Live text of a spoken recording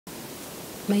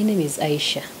My name is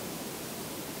Aisha.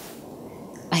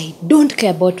 I don't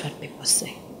care about what people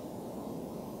say.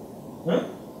 Huh?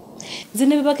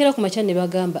 Zinebakera ku machane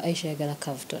bagamba Aisha yagala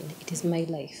Cavton. It is my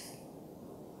life.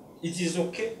 It is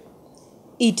okay.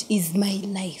 It is my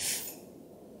life.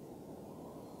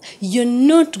 You're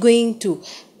not going to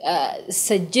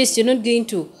suggest, you're not going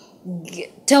to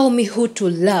tell me who to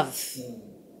love,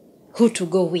 who to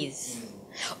go with.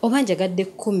 Obanja gadde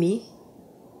 10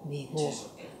 bibo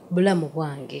bulamu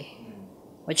bwange.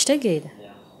 Wakitegeera?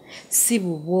 Si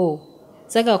bubwo.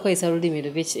 Saka kwesa lulimi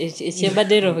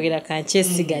ekyembadde lwogera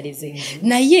kanchesigalize.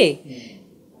 Naye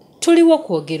tuliwo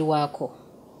kwogerwako.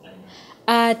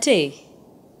 Ate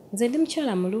nze ndi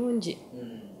mukyala mulungi.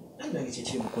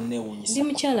 Ndi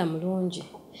mukyala mulungi.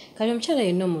 Kali omukyala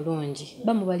yenna omulungi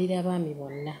bamubalira abaami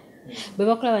bonna. Bwe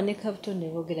bakulaba ne Cavton ne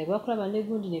boogera, bwe bakulaba ne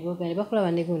gundi ne boogera, ne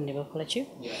bakulaba ne gundi ne bakola ki?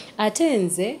 Ate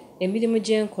nze emirimu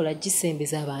gye nkola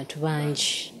gisembeza abantu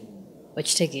bangi.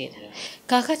 Okitegeera.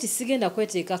 Kaakati sigenda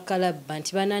kweteeka kalabba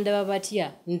nti banandaba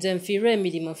batya nze nfiirwe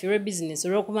emirimu, nfiirwe business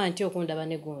olw'okuba nti okundaba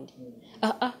ne gundi.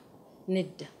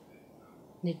 Nedda.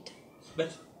 Nedda. But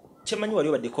chemanyi wali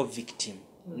obaddeko victim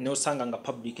n'osanga nga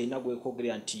public erina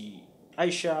gwekwogerera nti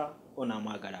Aisha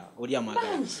onaamwagala oli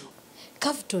amwagala.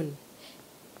 Cavton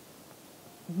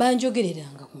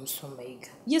banjogereranga ku nsomba Yiga.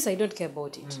 Yes, I don't care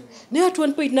about it. Naye at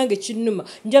one point nange kinnuma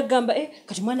njagamba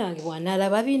kati mwana wange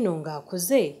bw'anaalaba bino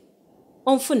ng'akuze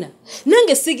onfuna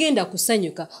nange sigenda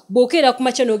kusanyuka bw'okeera ku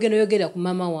makya n'ogenda oyogera ku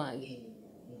maama wange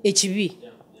ekibi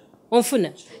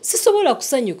onfuna sisobola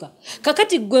kusanyuka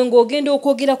kakati gwe ng'ogenda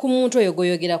okwogera ku muntu oyo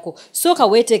g'oyogerako sooka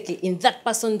weeteeke in that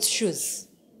person's shoes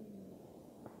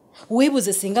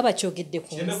weebuze singa bakyogedde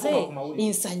ku nze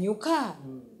nsanyuka.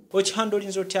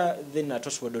 Okihandolinza otya then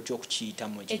atosobodde otya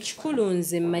okukiyitamu ekikulu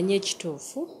nze mmanye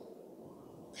ekituufu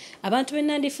abantu be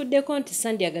nandifuddeko nti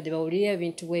sandyagadde bawulire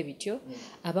ebintu bwe bityo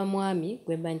abamwami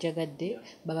gwe mba njagadde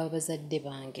baba bazadde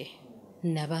bange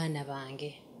n'abaana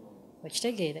bange.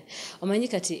 Okitegeera omanyi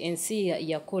kati ensi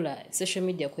yakola social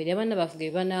media kweri abaana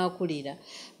bafuge banaakulira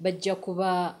bajja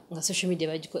kuba nga social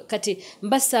media kati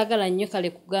mbasaagala nnyo kale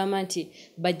kugamba nti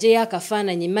bajjeyo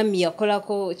akafaananyi mami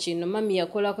yakolako kino mami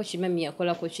yakolako ki mami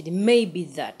yakolako kiri maybe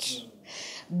that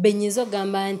benyiza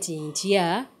ogamba nti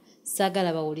ntya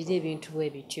saagala bawulire ebintu bwe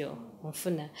bityo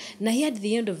onfuna naye at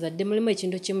the end of the day mulimu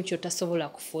ekintu kimu kyotasobola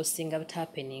kuforcinga but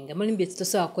happening mulimu bye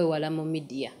tutosobola kwewala mu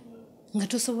media nga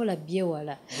tosobola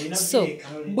byewala so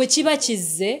bwe kiba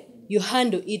kizze you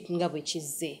handle it nga bwe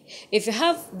kizze. If you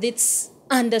have this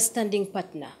understanding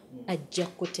partner ajja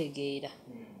kutegeera.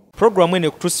 Programu ene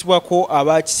kutusibwako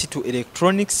aba Kisitu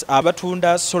Electronics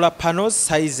abatunda solar panels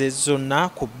sizes zonna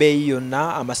ku bbeeyi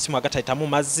yonna amasimu agatayitamu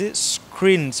mazzi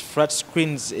screens flat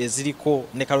screens eziriko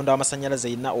ne kalonda amasanyalaze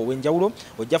yina ow'enjawulo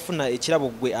ojjafuna ekirabo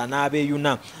gwe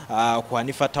anaabeeyuna ku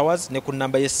Hanifa Towers ne ku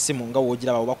namba y'essimu nga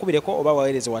woogiraba bakubireko oba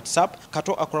baweereze WhatsApp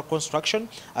Kato Akora Construction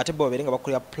ate bo babeerenga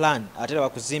bakolera plan ate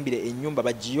bakuzimbire ennyumba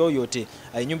bagiyooyote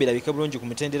ennyumba erabike bulungi ku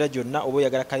mitendera gyonna oba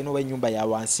oyagala kalina oba ennyumba ya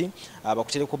wansi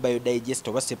bakutereko biodigest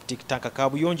oba septic tank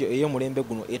kabuyonjo ey'omulembe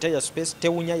guno etaya space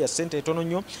tewunya ya sente etono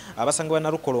nnyo abasanga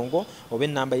bana Lukolongo oba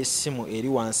ennamba y'essimu eri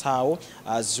wansi awo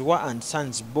Zwa and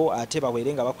Sons bo ate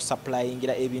bawerenga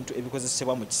bakusupplyingira ebintu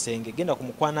ebikozesebwa mu kisenge genda ku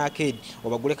Mukwana Arcade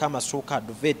obaguleko amasuuka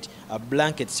duvet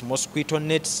blankets mosquito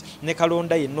nets ne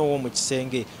kalonda yenno wo mu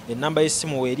kisenge ennamba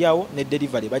y'essimu weeriawo ne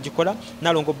delivery bagikola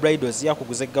Nalongo bridals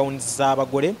yakuguze gowns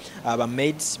z'abagole aba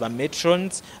maids ba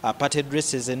matrons party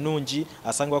dresses ennungi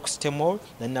asangwa ku Stemall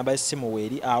ne nnamba y'essimu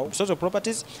weeri awo Social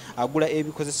Properties agula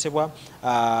ebikozesebwa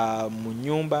mu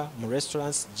nyumba mu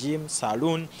restaurants gym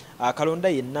saloon kalonda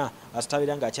yenna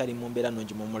asitabira nga akyali mu mbeera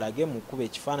nnungi mu mulage mu kuba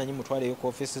ekifaananyi mutwaleyo ku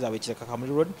office zaabwe Kireka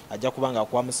Kamuli Road ajja kubanga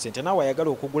akwamu ssente naawe ayagala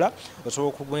okugula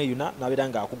osobola okugweyuna n'abeera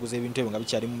nga akuguza ebintu ebyo nga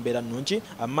bikyali mu mbeera nnungi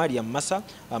Mariam Massa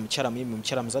mukyala muyimbi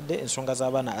mukyala muzadde ensonga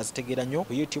z'abaana azitegeera nnyo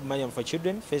ku YouTube Mariam for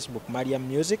Children Facebook Mariam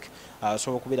Music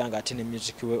osobola okubeera nga ate ne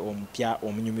music we omupya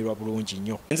omunyumirwa bulungi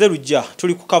nnyo nze lujja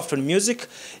tuli ku Cavton Music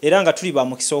era nga tuli ba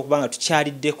mukisa okubanga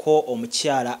tukyaliddeko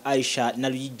omukyala Aisha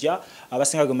Naluyijja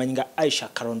abasinga gemanyi nga Aisha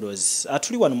Kalondoozi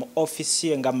tuli wano mu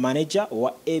office nga manager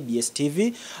wa ABS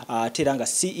TV tera nga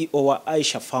CEO wa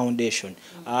Aisha Foundation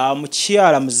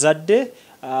mukyala muzadde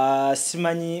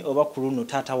simanyi oba kuluno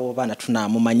tata w'abaana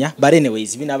tunamumanya but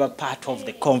anyways binaba part of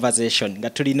the conversation nga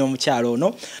tulina omukyalo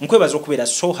ono nkwebaza okubeera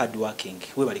so hard working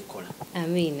we balikola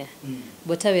amina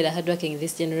botabera hard working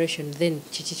this generation then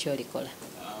chichi kyolikola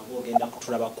ogenda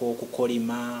kutulabako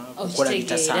okukolima kukola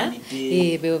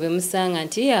bitasaanidde bwe musanga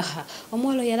nti yaha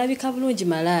omwalo yalabika bulungi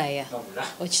malaaya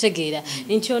okitegeera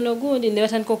nti ono gundi ne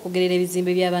batandika okugerera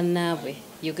ebizimbe bya bannaabwe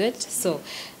you get so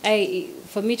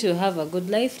for me to have a good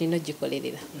life nino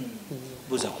gikolerera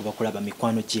buza kuba kulaba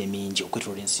mikwano gyemingi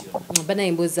okwetolola ensi yonna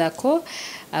banayimbuzaako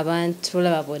abantu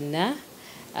olaba bonna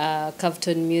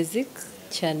Captain Music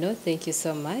channel, thank you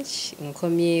so much.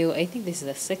 Nkomyeyo, I think this is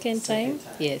the second time.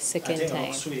 Yes, second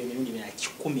time.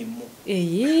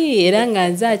 Era nga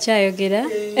nze akyayogera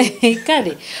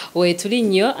kale wetuli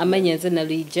nnyo amanya nze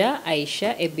naluija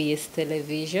Aisha ABS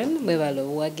television mwebala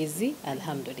obuwagizi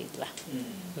alhamdulillah.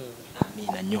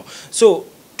 Amina nnyo. So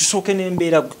tusooke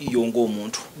n'embeera yonga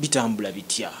omuntu bitambula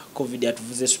bitya covid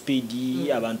atuvuze speed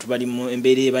abantu bali mu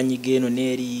embeera ebanyiga eno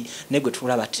n'eri negwe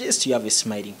tulaba at least you have a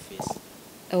smiling face.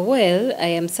 Well,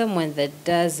 I am someone that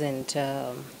doesn't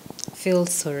feel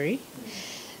sorry.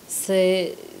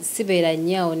 Sibeera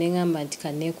nnyo neŋŋamba nti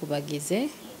kanneekubagize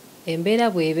embeera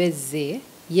bw'ebezze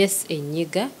yes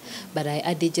enyiga but I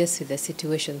adjust with the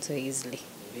situation so easily.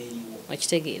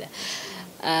 Okitegeera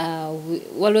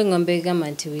waliwo engamba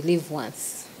egamba nti we live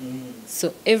once.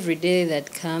 So every day that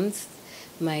comes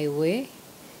my way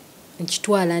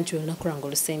nkitwala nti olunaku lwange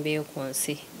olusembeyo ku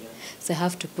nsi. So I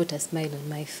have to put a smile on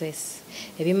my face.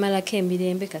 Ebimalako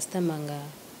emirembe kasitama nga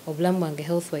obulamu bwange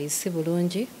health wise si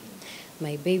bulungi,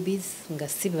 my babies nga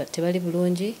tebali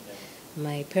bulungi,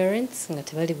 my parents nga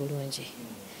tebali bulungi.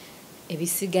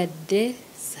 Ebisigadde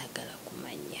saagala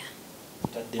kumanya.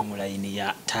 Tadde mu layini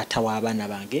ya taata w'abaana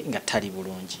bange nga tali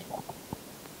bulungi.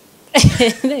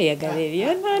 Oyagala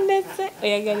ebyonoonese.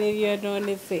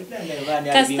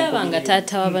 Kasitaba nga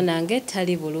taata w'abanange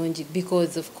tali bulungi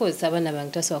because of course abaana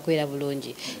bange tasobola kubeera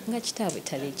bulungi nga kitaabwe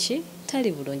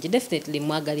tali bulungi. Definitely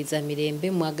mwagaliza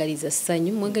mirembe, mwagaliza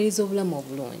ssanyu, mwagaliza obulamu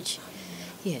obulungi.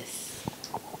 Yes.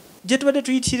 Gye tubadde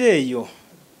tuyitira eyo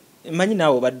manyi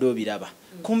naawe obadde obiraba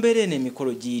ku mbeera eno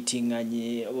emikolo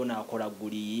giyitinganye bona akola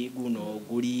guno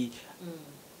guli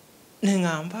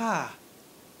neŋŋamba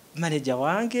manager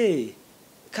wange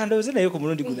kandowooze naye ku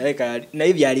mulundi guno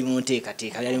naye byali mu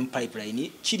nteekateeka byali mu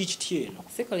pipeline kiri kiti eno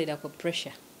sikolera ku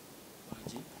pressure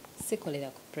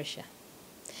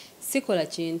sikola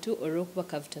kintu olw'okuba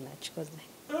Captain akikoze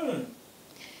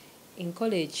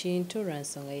nkola ekintu lwa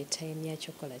nsonga ye time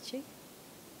yakyo kola ki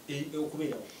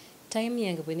okubeerawo time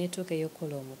yange bwe neetuuka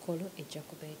ey'okukola omukolo ejja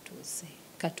kuba etuuse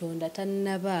Katonda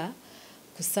tannaba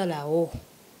kusalawo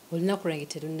olunaku lwange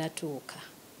terunnatuuka.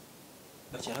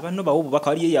 Bakyala banno bawo obubaka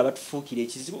waliyo eyo abatufuukira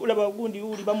ekizibu olaba gundi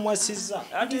uli bamuwasizza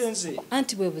ate nze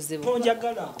anti bwe buzibu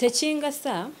tonjagala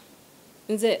tekingasa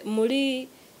nze muli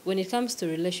when it comes to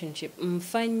relationship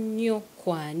nfa nnyo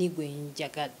kwani gwe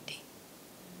njagadde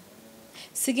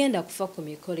sigenda kufa ku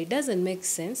mikolo. It doesn't make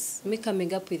sense me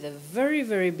coming up with a very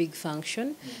very big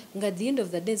function nga at the end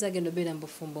of the day nzagenda obeera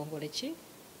mbufumbo ngole ki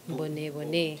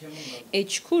mbone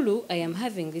ekikulu I am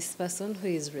having this person who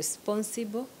is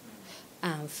responsible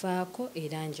anfaako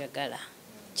era njagala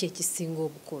kyekisinga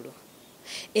obukulu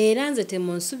era nze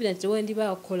temunsubira nti we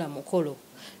ndiba okukola mukolo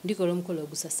ndikola omukolo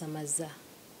ogusasamaza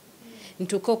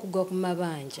ntuuka okugwa ku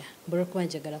mabanja olw'okuba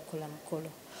njagala kukola mukolo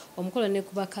omukolo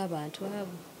nekubako abantu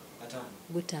abo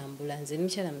gutambula. Nze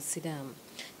mukyala musiraamu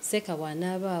seeka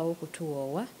bw'anaabaawo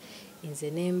kutuwoowa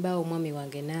nze nembaawo omwami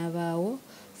wange n'abaawo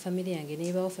famire yange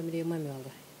nebaawo famire y'omwami wange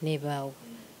nebaawo.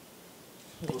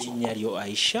 Erinnya lyo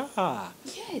Aisha.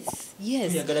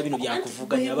 Yes. Yagala bino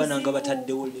byakuvuganya abaana nga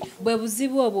bataddewo bwe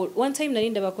buzibu obwo. One time nali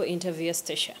ndabako interview ya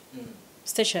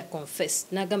Stasha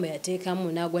confessed n'agamba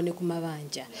yateekamu n'agwa ne ku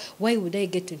mabanja. Why would I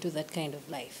get into that kind of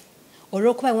life?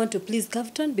 Olw'okuba I want to please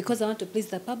Captain because I want to please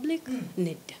the public?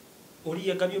 Nedda. Oli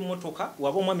yagabye emmotoka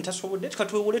waba omwami tasobodde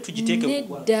tukatwewole tugiteeke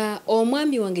nedda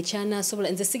omwami wange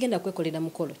kyanasobola nze sigenda kwekolera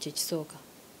mukolo kyekisooka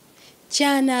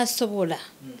kyanasobola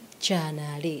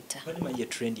kyanaleeta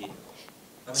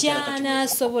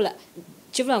kyanasobola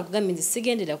kivuga nkugambye nze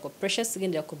sigendera ku pressure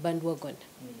sigendera ku bandwagon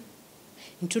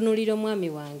ntunuulira omwami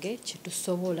wange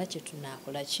kyetusobola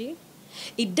kyetunaakola ki.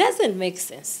 It doesn't make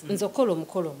sense nze okola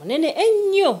omukolo omunene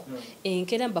ennyo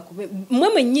enkera mbakube mmwe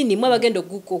mwennyini mwe abagenda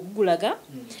okugulaga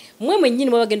mmwe mwennyini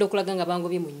mwe abagenda okulaga nga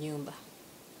bangobye mu nnyumba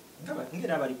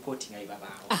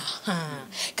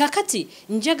kakati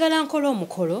njagala nkola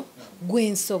omukolo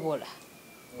gwensobola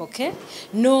okay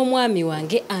n'omwami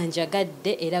wange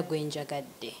anjagadde era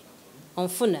gwenjagadde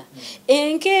onfuna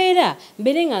enkeera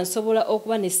mbere nga nsobola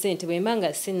okuba ne ssente bwe mba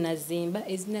nga sinnazimba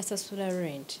ezinasasula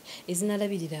rent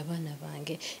ezinalabirira abaana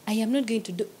bange. I am not going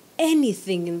to do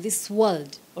anything in this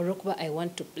world olw'okuba I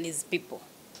want to please people.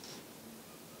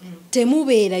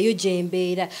 Temubeerayo gye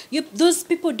mbeera. Those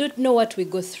people don't know what we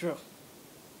go through.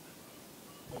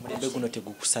 omulembe guno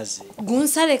tegukusaze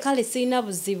gunsale kale sirina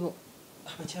buzibu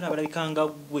abakyala abalabika nga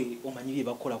gwe omanyi bye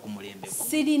bakola ku mulembe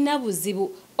sirina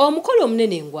buzibu omukolo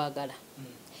omunene ngwagala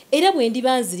era bwe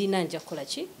ndiba nzirina nja kukola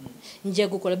ki nja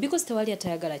gukola because tewali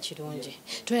atayagala kirungi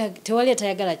tewali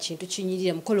atayagala kintu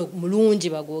kinyirira mukolo mulungi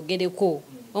bagwogereko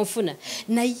onfuna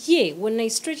naye when I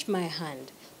stretch my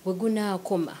hand bwe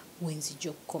gunaakoma wenzijja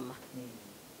okukoma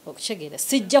okutegeera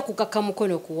sijja kukaka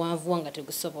mukono kuwanvuwa nga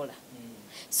tegusobola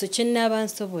so kyenaaba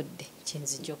nsobodde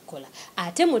kyenzijja okukola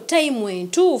ate mu time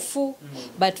entuufu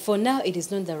but for now it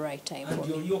is not the right time for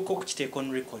me olyoka okukiteeka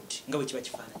on record nga bwe kiba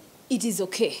kifaananyi it is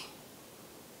okay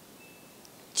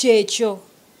kyekyo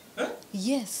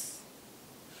yes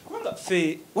kubanga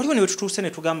ffe waliwo ne wetutuuse ne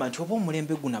tugamba nti oba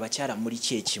omulembe guno abakyala muli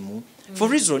kyekimu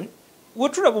for reason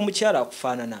wetulaba omukyala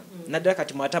akufaanana naddala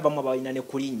kati mwate abamu abalina ne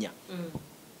kulinnya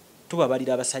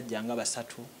tubabalira abasajja nga 3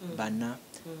 4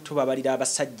 tubabalira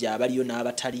abasajja abaliyo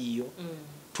n'abataliyo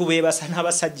tubeebasa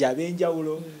n'abasajja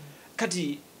ab'enjawulo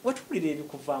kati watuwulira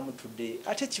ebikuvaamu tudde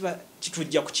ate kiba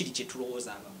kitujja ku kiri kye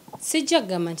tulowooza abamu sijja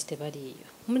kugamba nti tebaliiyo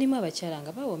mulimu abakyala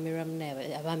nga bawoomerwa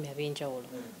munaye abaami ab'enjawulo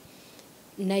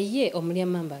naye omuli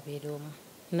amamba abeera omu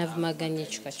navumaganya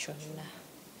ekika kyonna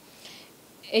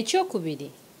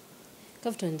ekyokubiri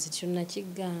kavutonzi kyonna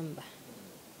kigamba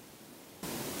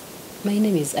my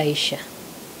name is Aisha.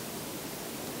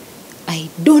 I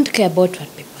don't care about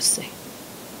what people say.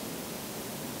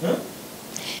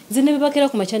 Zine bibakera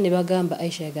ku macha ne bagamba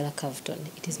Aisha yagala Cavuton.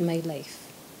 It is my life.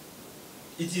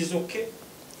 It is okay.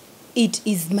 It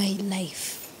is my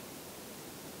life.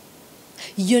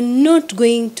 You're not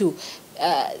going to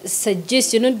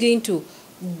suggest, you're not going to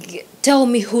tell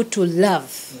me who to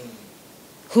love,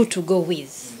 who to go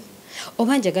with.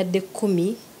 Obanja gadde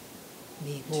 10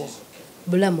 bibo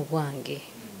bulamu bwange.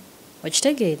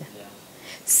 Okitegeera?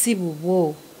 Si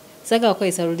bubwo. Saga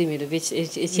kwesa lulimi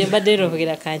ekyembadde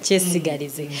lwogera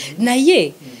kanchesigalize.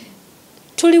 Naye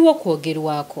tuliwo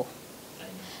kwogerwako.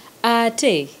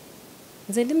 Ate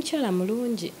nze ndi mukyala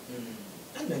mulungi.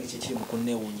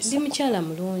 Ndi mukyala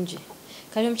mulungi.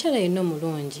 Kale omukyala yenna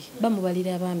omulungi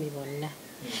bamubalira abaami bonna.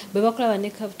 Bwe bakulaba ne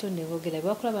Cavuton ne boogera, bwe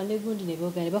bakulaba ne gundi ne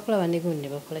boogera, ne bakulaba ne gundi ne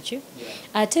bakola ki?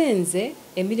 Ate nze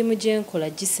emirimu gye nkola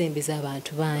gisembeza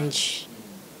abantu bangi.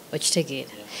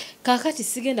 Okitegeera. Kakati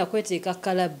sigenda kweteeka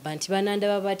kalabba nti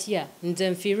banandaba batya nze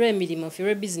nfiirwe emirimu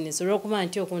nfiirwe business olw'okuba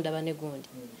nti okundaba ne gundi.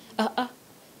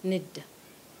 Nedda.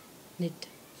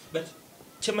 But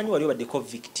kyemanyi wali obaddeko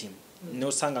victim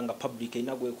n'osanga nga public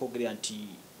erina gwekwogerera nti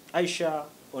Aisha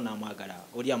onamwagala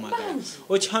oli amwagala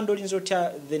okihandolinza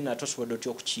otya then atosobodde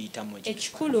otya okukiyitamu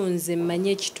ekikulu nze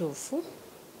mmanye ekituufu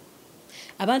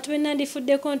abantu be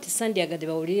nandifuddeko nti sandyagadde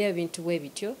bawulire ebintu bwe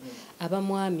bityo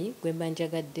abamwami gwe mba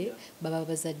njagadde baba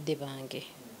bazadde bange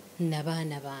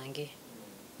n'abaana bange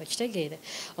okitegeera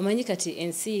omanyi kati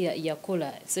ensi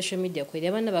yakola social media kweri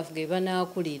abaana bafuge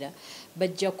banaakulira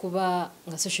bajja kuba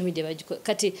nga social media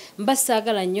kati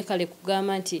mbasaagala nnyo kale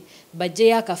kugamba nti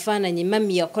bajjeyo akafaananyi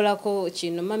mami yakolako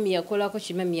kino mami yakolako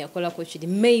ki mami yakolako kiri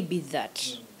maybe that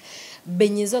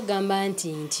benyiza ogamba nti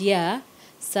ntya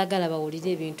saagala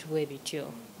bawulire ebintu bwe bityo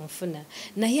nfuna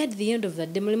naye at the end of the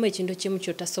day mulimu ekintu kimu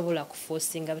kyotasobola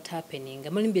kuforcinga but happening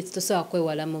mulimu bye tutosobola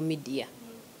kwewala mu media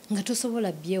nga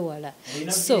tosobola byewala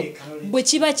so bwe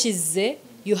kiba kizze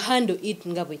you handle it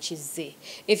nga bwe kizze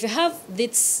if you have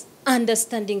this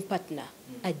understanding partner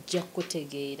ajja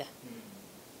kutegeera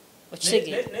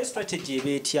okitegeera naye strategy eba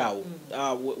etyawo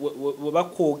we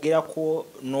bakwogerako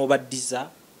n'obaddiza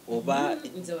oba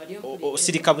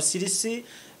osirika busirisi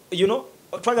you know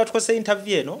twagala tukozesa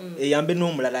interview eno eyambe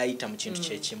n'omulala ayita mu kintu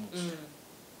kyekimu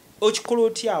okikola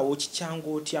otyawo okikyanga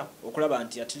otya okulaba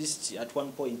nti at least at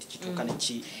one point kituuka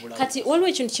nekibulawo kati waliwo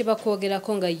ekintu kye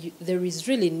bakwogerako nga there is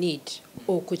really need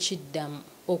okukiddamu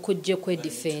okujja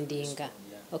kwedefendinga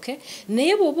okay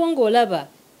naye bw'oba ng'olaba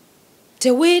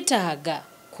teweetaaga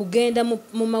kugenda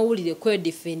mu mawulire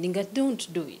kwedefendinga don't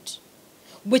do it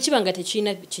bwe kiba nga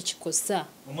tekirina kyekikosa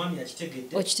omwami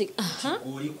yakitegedde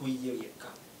oli kuyiyo yekka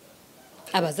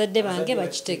abazadde bange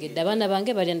bakitegedde abaana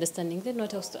bange bali understanding then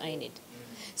what else do I need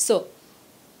so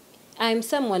I'm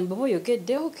someone before you get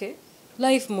there okay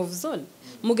life moves on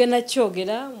mugenda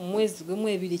kyogera mwezi gwe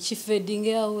mwebiri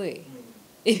kifeding away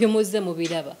ebyo muze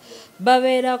mubiraba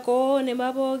babeerako ne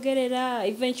baboogerera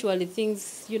eventually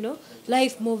things you know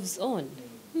life moves on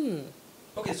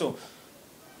okay so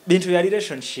bintu ya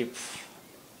relationship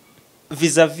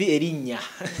vis-a-vis erinnya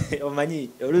omanyi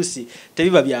oluusi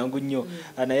tebiba byangu nnyo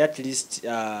naye at least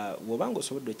wobanga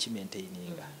osobodde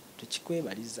okimaintaininga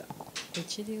tukikwebaliza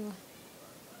ekiriwo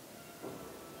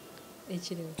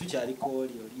tukyaliko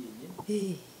oli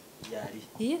yenye yali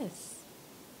yes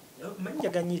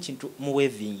manjaganye ekintu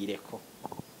muweevingireko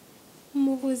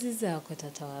mubuuzizaako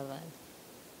tata w'abaana.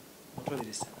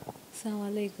 mutoleresa Assalamu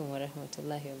alaikum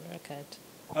warahmatullahi wabarakatuh.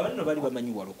 abanno bali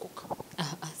bamanyi walokoka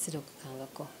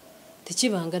Sirokokangako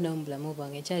tekibanga nawe mu bulamu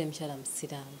bwange nkyali mukyala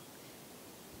musiraamu.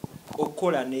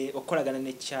 okolagana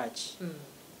ne church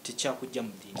tekyakujja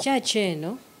mu ddiini. Church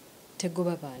eno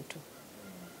tegoba bantu.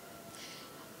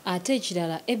 Ate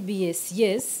ekirala ABS,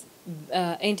 yes,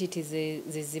 entities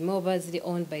zizimu oba ziri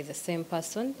owned by the same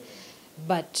person,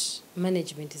 but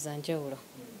management za njawulo.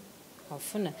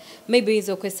 Ofuna maybe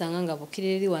oyinza okwesanga nga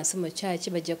bukkiriri wansi mu church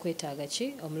bajja kwetaaga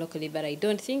ki omulokole, but I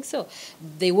don't think so.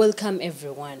 They welcome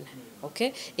everyone.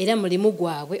 Okay, era mulimu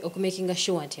gwabwe okumakinga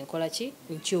sure nti nkola ki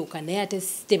nkyuka, naye ate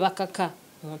tebakaka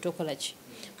muntu okola ki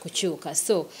kukyuka.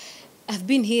 So I've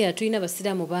been here, tulina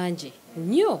abasiraamu bangi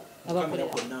nnyo abakolera.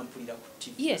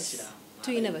 Yes,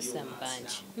 tulina abasiraamu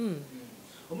bangi.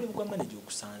 Omulimu gwa manager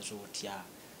okusanza otya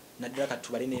naddala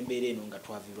katubale n'embeera eno nga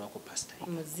twavirwako pastor?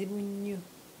 Muzibu nnyo.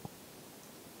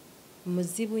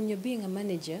 Being a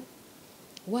manager,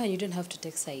 one, you don't have to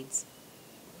take sides.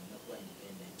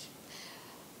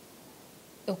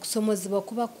 Okusomozebwa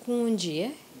kuba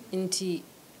kungi nti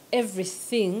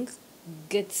everything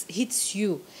hits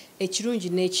you. Ekirungi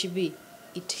n'ekibi,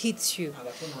 it hits you.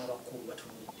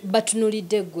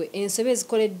 Batunulidde gwe, ensobe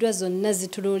ezikoleddwa zonna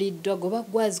zitunuliddwa, goba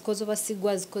gwazikoze oba si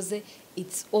gwazikoze,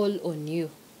 it's all on you.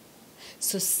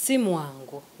 So si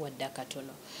mwangu wadde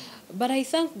akatono. But I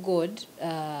thank God,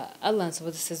 Allah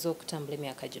nsobozesezza okutambula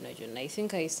emyaka gino gyonna. I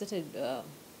think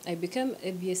I became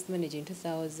ABS manager in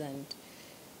 2000.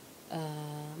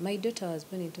 My daughter was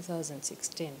born in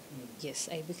 2016. Yes,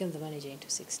 I became the manager in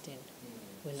 2016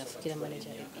 when I became manager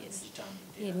at ABS.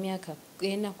 Emyaka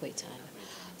enako etaano.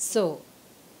 So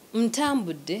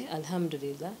ntambudde,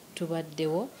 alhamdulillah,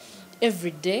 tubaddewo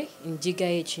every day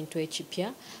njigayo ekintu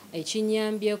ekipya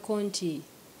ekinyambyeko nti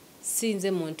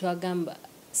sinze muntu agamba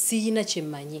siyina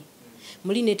kyemmanyi.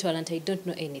 Muli netwala nti I don't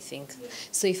know anything.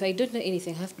 So if I don't know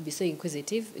anything, I have to be so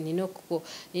inquisitive.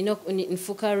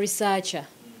 Nfuka researcher.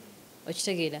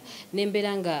 Okitegeera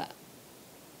nembeera nga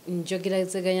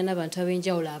njogeraganya n'abantu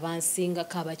ab'enjawulo abansinga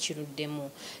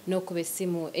kabakiruddemu n'okuba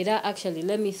essimu. Era actually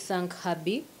let me thank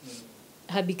Habi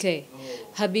K.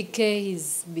 Habi K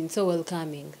has been so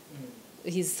welcoming.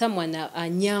 He's someone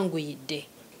anyanguyidde.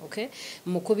 Okay,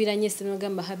 mukubira nye essimu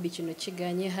gamba Habi kino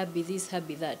kiganye, Habi this,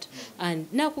 Habi that, and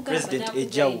President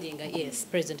Ejau. Yes,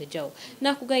 President Ejau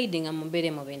nakugaidinga mu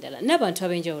mbeere mu bendala n'abantu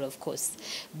ab'enjawulo of course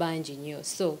bangi nnyo.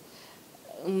 So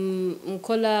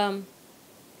mkola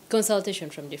consultation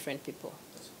from different people.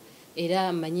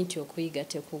 Era manyi nti okuyiga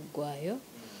tekuggwayo.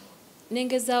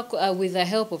 Nengezaako with the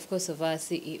help of course of our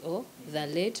CEO, the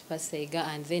late Pastor Yiga,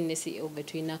 and then the CEO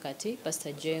between Nakati,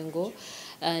 Pastor Jengo,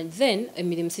 and then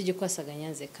emirimu sigikwasaganya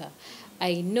nzeka.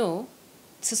 I know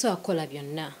siso akola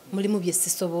byonna mulimu bye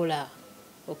sisobola.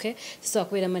 Okay, so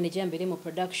akwera manager mbere mu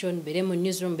production, mbere mu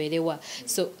newsroom, mberewa.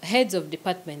 So heads of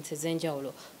departments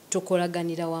ezenjawulo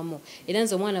tukolaganira wamu. Era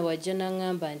nze omwana wajja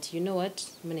n'angamba nti you know what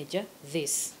manager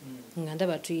this nga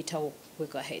ndaba tuyitawo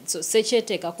work ahead. So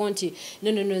sekyeteekako nti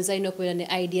no nzalina okubeera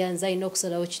ne idea, nzalina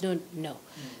okusalawo kino, no.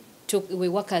 We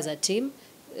work as a team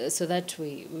so that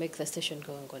we make the station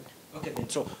going on. Okay, then,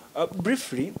 so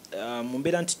briefly mu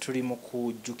mbeera nti tuli mu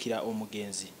kujjukira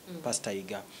omugenzi Pastor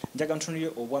Yiga, njaga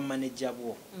ntunulire obwa manager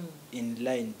bwo in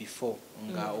line before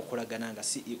nga okolagana nga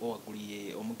CEO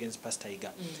aguliye omugenzi Pastor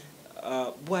Yiga.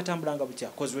 Bwatambulanga butya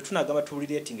cause we tunagamba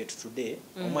tulireting it today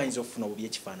omwanyinza okufuna obubi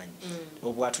ekifaananyi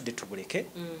obwatudde tubuleke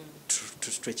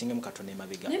to stretching mu katone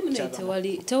mabiga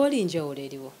tewali njawulo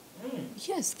eriwo.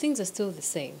 Yes, things are still the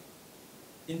same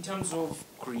in terms of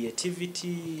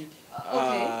creativity.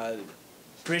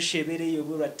 Pressure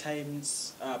at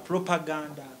times,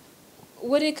 propaganda.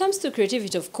 When it comes to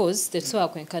creativity, of course, that's why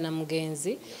Kwenkana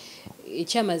Mugenzi,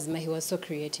 Chamazima, he was so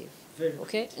creative.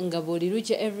 Okay, Ngaboli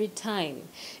Ruja, every time,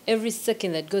 every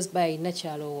second that goes by,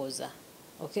 natural was.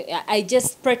 Okay, I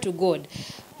just pray to God.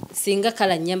 Singa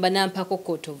kala nyamba na mpako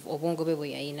koto obongo bebo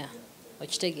yaina.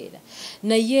 Ochitegeda.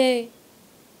 Na ye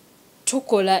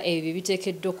tukola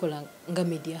biteekeddwa okola nga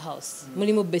media house.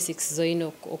 Mulimu basics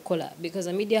zoyina okola because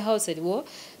a media house aliwo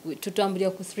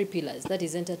tutambulira ku 3 pillars, that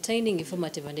is entertaining,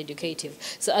 informative and educative.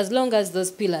 So as long as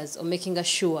those pillars are making us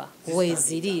sure where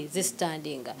ziri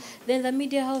standing, then the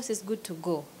media house is good to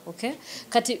go. Okay,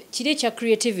 kati kiri kya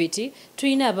creativity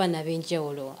tuyina abaana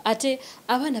b'enjawulo ate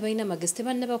abaana balina magezi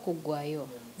tebannaba kuggwayo.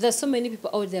 There's so many people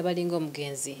out there balinga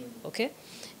omugenzi. Okay,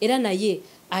 era naye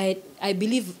I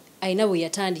believe aina bwe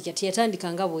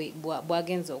yatandika nga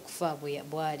bwagenza okufa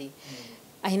bwali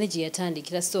aina gye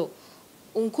yatandikira. So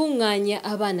nkuŋŋaanya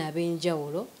abaana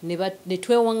ab'enjawulo ne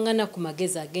twewangana ku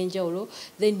magezi ag'enjawulo,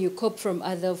 then you cop from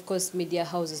other of course media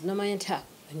houses nomanya nti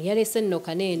yalese nno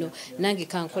kaneeno nange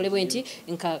kankole bwe nti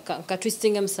nka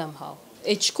twistingem somehow.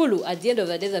 Ekikulu at the end of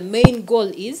the day the main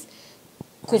goal is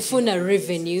kufuna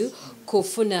revenue,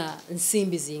 kufuna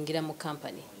nsimbi ziyingira mu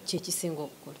company kyekisinga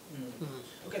obukulu.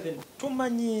 Okay, then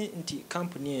tumanyi nti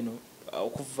company eno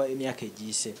okuva emyaka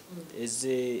egiyise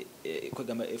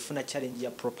kwegamba efuna challenge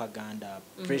ya propaganda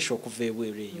pressure okuva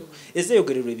ebweru eyo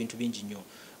ezeeyogererwa ebintu bingi nnyo.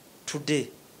 Today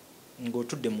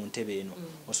ng'otudde mu ntebe eno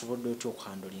osobodde otya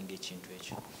okuhandolinga ekintu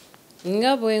ekyo?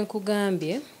 Nga bwe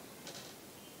nkugambye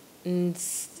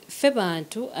ffe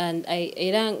bantu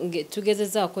era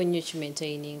tugezezaako nnyo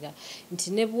kimaintaininga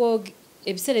nti ne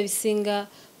ebiseera ebisinga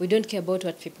we don't care about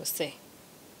what people say.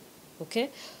 Okay?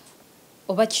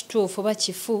 Oba kituufu oba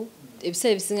kifu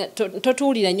ebiseera ebisinga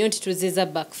totuwulira nnyo nti tuziza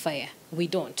backfire. We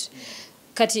don't.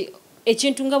 Kati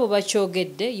ekintu nga bwe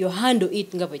bakyogedde you handle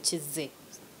it nga bwe kizze.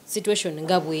 Situation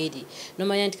nga bweri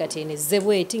nomanya nti kati enezze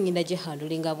bweti ngenda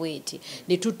gihandulinga bweti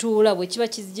ne tutuula bwe kiba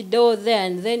kizijiddewo there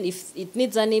and then if it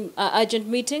needs an urgent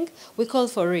meeting we call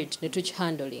for it ne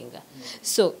tukihandulinga.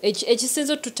 So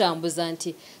ekisinzo tutambuza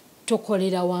nti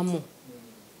tokolera wamu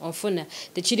onfuna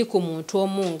tekiri ku muntu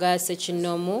omu nga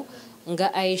Sekinomu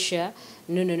nga Aisha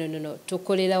no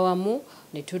tukolera wamu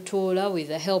ne tutuula with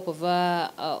the help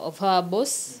of her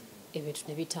boss ebintu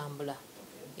ne bitambula.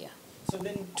 So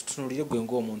then tutunulire gwe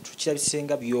ng'omuntu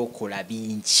kirabisenga byokola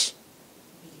bingi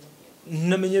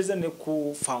namenyeza ne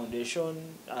ku foundation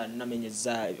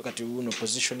namenyeza kati uno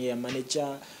position ya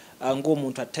manager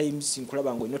ng'omuntu at times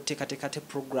nkulaba ngo inoteekateeka te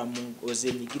program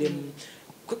ozeenyigiremu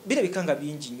bira bikanga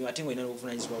bingi nnyo ate ng'olina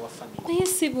n'obuvunanyizibwa bwa family. Naye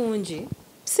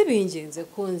si bingi nze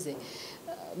kunze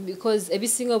because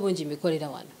ebisinga bungi mbikolera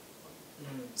wano.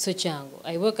 So kyangu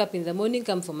I wake up in the morning,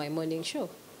 come for my morning show.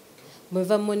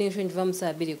 Bweva morning show nva mu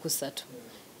saa 2:03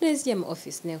 nezija mu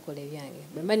office nenkola ebyange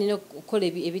bwemba nina okukola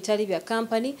ebitali bya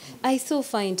company I still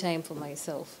find time for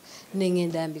myself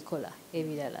nengenda mbikola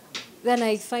ebirala. Then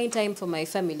I find time for my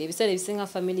family ebiseera ebisinga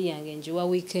family yange njiwa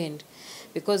weekend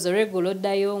because the regular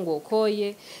oddayo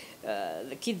ng'okooye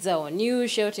the kids are on you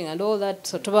shouting and all that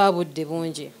so toba budde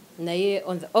bungi naye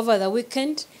over the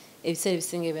weekend ebiseera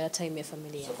ebisinga ebya time ya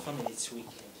family yange. So family it's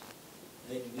weekend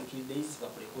then weekend days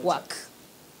work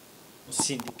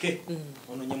sindike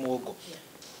ononye muwogo.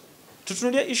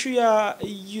 Tutunulia issue ya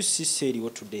UCC eriwo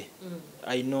today.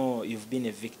 I know you've been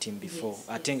a victim before.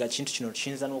 Atenga kintu kino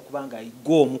kiyinza n'okubanga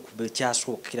igo omu ku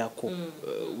bekyasookerako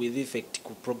with effect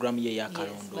ku program ye ya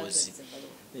Kalondoozi.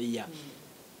 Yeah.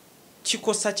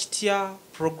 Kikosa kitya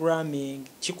programming,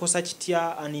 kikosa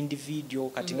kitya an individual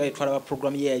kati nga etwala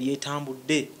program ye yali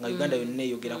etambudde nga Uganda yonna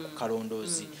eyogera ku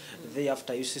Kalondoozi.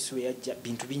 Thereafter UCC we yajja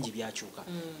bintu bingi byakyuka.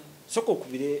 Soko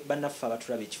okubire bannaffe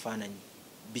abatulaba ekifaananyi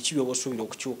biki byobosuubira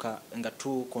okukyuka nga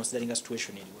tu considering a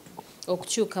situation eriwo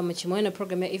okukyuka mu kimwana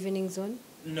program ya evening zone?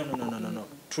 No.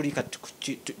 Tuli kati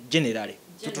generally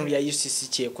tutunulya UCC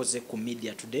kyekoze ku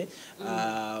media today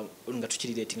nga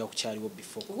tukirireetinga ku kyaliwo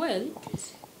before. Well,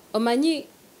 omanyi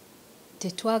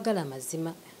tetwagala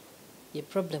mazima ye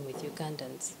problem with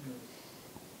Ugandans.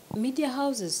 Media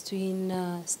houses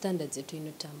tuyina standards etuyina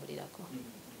otambulirako.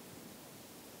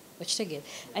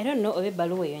 I don't know obe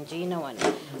baluwa yonjina wano.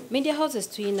 Media houses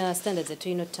tuyina standards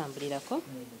tuyina otambulirako.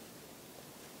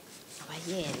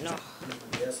 No.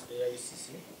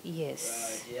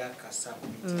 Yes.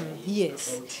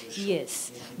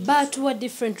 Yes. But for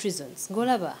different reasons.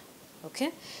 Ngolaba. Okay?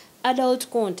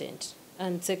 Adult content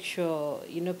and sexual,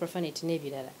 profanity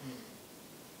nebirala.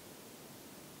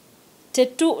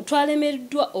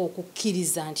 Twalemeddwa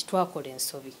okukkiriza nti twakola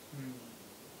ensobi.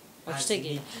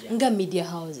 Nga media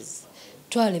houses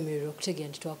twalemererwa okutegeera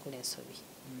nti twakola ensobi.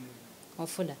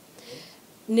 Onfuna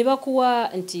ne bakuwa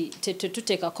nti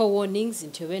tuteekako warnings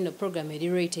nti oba eno program eri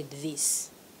rated this.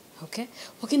 Okay?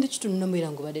 Ogenda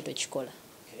kitununamwera ng'obadde tokikola.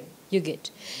 You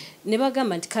get. Ne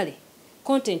bagamba nti kale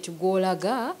content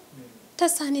gw'olaga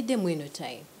tasaanidde mu eno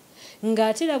time.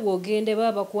 Ng'ate era bw'ogende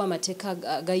baba bakuwa amateeka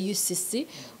ga UCC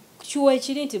kiwa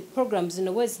ekiri nti programs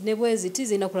zino ne bweziti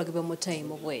zirina kulagibwa mu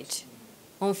time obweti.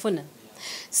 Onfuna.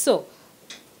 So,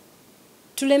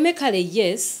 tuleme kale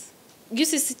yes,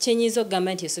 UCC chenyizo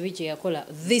gamba nti ensobi gye yakola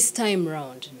this time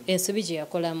round. Ensobi gye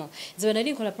yakolamu. Nze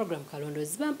nali nkola program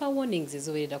Kalondoozi bampa warnings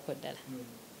eziwererako ddala.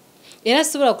 Era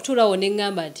sobola kutuulawo ne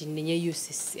ngamba nti nenye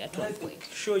UCC at one point.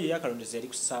 Show ya Kalondoozi yali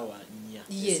ku ssaawa 4.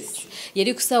 Yes.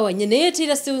 Yali ku ssaawa 4 naye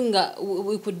tira singa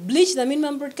we could bleach the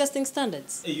minimum broadcasting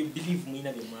standards. You believe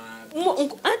mwina bye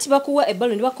anti bakuwa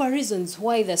ebalo ne bakuwa reasons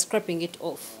why they're scrapping it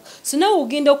off. So now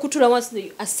ogenda okutula once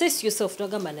you assess yourself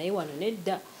nogamba naye wano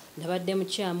nedda nabadde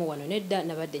mukyamu wano nedda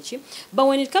nabadde ki. But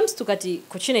when it comes to kati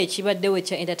ku kino ekibaddewo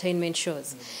ekya entertainment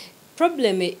shows,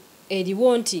 problem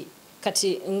eriwo nti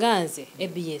kati nganze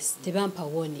ABS tebampa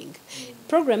warning.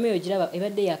 Program eyo giraba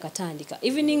ebadde yakatandika.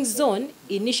 Evening Zone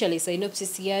initially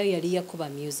synopsis yayo yali yakuba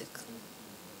music.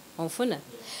 Onfuna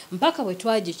mpaka bwe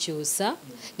twagikyusa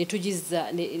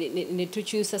ne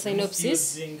tukyusa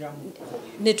synopsis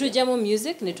ne tujjamu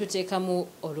music ne tuteekamu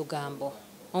olugambo.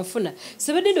 Onfuna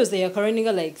so badde ndoza yakarunning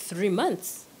like 3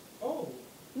 months. Oh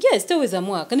yes, teweza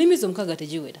mwaka n'emyezi omukaaga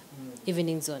tegiwera.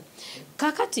 Evening Zone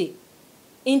kakati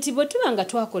inti bwe tuba nga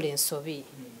twakola ensobi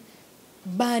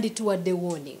bandi tuwadde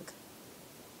warning.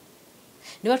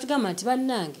 Ne batugamba nti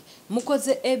bannange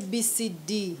mukoze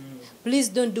ABCD,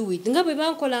 please don't do it. Nga bwe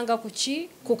bankolanga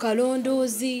ku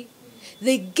Kalondoozi.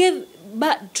 They gave,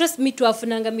 but trust me,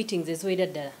 twafunanga meetings eziwera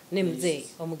ddala ne muzeeyi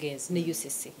omugenzi ne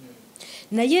UCC.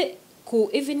 Naye ku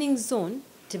Evening Zone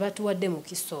tebatuwadde mu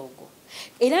kisoogo.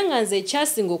 Era nga nze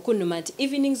ekyasinga okunnuma nti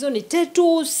Evening Zone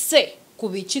tetuuse ku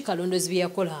biki Kalondoozi bye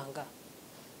yakolanga.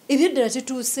 Ebyo ddala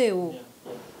tetuuseewo.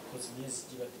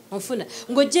 Onfuna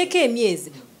ng'oggyeko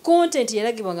emyezi content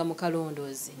yalagibwanga mu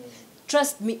Kalondoozi.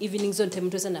 Trust me, Evening Zone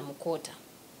temutuusa na mukoota.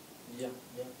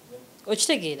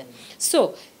 Okitegeera.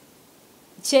 So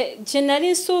kye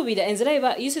nali nsuubira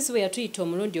enzira UCC bwe yatuyita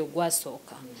omulundi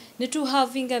ogwasooka ne tu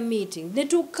having a meeting ne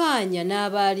tukaanya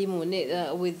n'abaalimu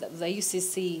with the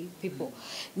UCC people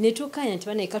ne tukaanya nti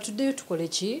banaye katuddeyo tukole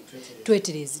ki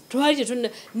tweterezi. Twali tetuna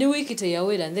ne wiiki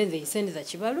teyawera and then they send the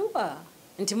kibaluwa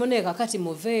nti muneeka kakati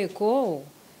muveeko.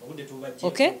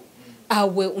 Okay?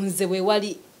 Awe nze we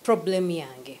wali problem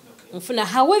yange. Mfuna.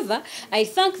 However, I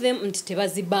thank them nti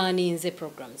tebazibaninze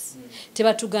programs.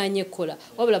 Tebatuganye kola.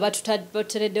 Wabula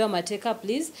batutereddewo amateeka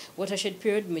please watershed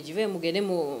period mugive mugende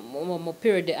mu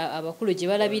period abakulu gye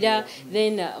balabira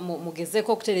then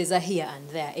mugezeko okutereza here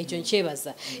and there. Ekyo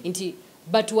nkyebaza nti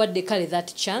batuwadde kale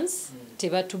that chance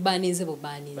tebatubaninze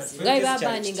bubaninze. Nga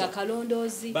babaninga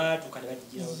Kalondoozi.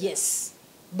 Yes.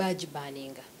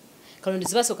 Bagibaninga.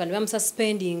 Kalondoozi basooka ne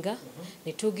bamususpendinga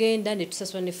ne tugenda ne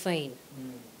tusasula ne fine.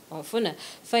 Onfuna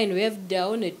fine we have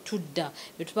down ne tudda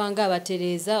ne tubanga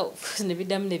abatereza ne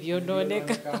biddamu ne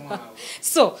byonooneka.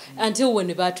 So until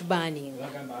when batubaninga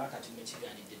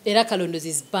era Kalondoozi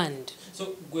is banned. So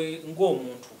gwe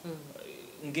ng'omuntu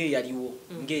ng'eyaliwo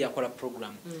ng'eyakola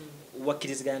program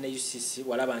wakkiriziganya ne UCC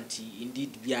walaba nti indeed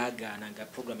byagaana nga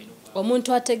program eno.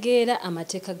 Omuntu ategeera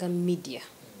amateeka ga media.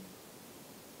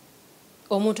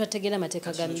 Omuntu ategeera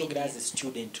amateeka ga media. As a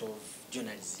student of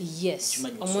journalism. Yes.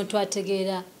 Omuntu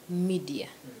ategeera media.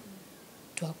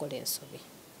 Twakola ensobi.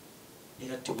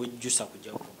 Era tewejjusa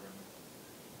kujja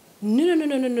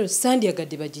program. No. Sandi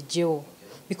agadde bagijjewo.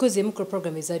 Because the micro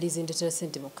program is always in the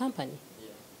center company.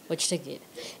 Okitegeera.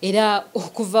 Era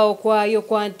okuvaawo kwayo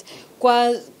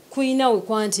kuyina we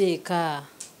kwanteeka.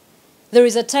 There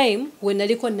is a time when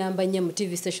naliko namba nya mu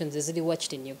TV stations ezili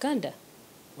watched in Uganda.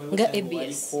 Nga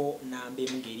ABS.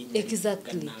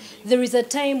 Exactly. There is a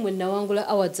time when Nawangula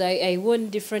Awards, I won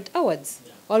different awards.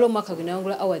 Walo mwaka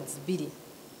Nawangula Awards 2.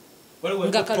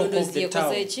 Nga Kalondoozi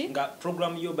yekoze ki? Nga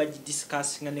program yo baji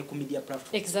discuss nga ne ku media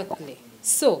platform. Exactly.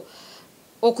 So,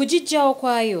 okujijjawo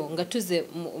kwayo nga tuze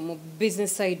mu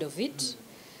business side of it,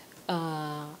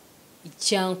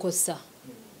 kyankosa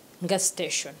nga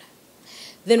station.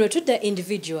 Then we took that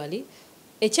individually.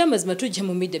 Ekyamazima tujja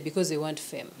mu media because we want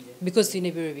fame. Because tulina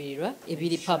ebiruubirirwa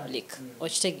ebiri public.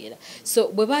 Okitegeera. So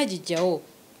bwe bagijjawo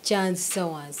kyanzisa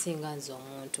wansi nga nze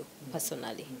omuntu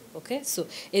personally. Okay? So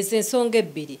ezo ensonga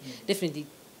ebbiri definitely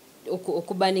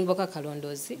okubanning boka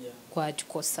Kalondoozi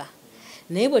kwatukosa.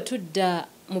 Naye bwe tudda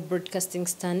mu broadcasting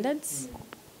standards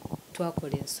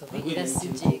twakola ensobi era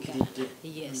sijeega.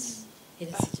 Yes.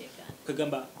 Era sijeega.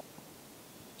 Kagamba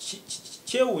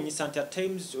kyewuunyisa nti at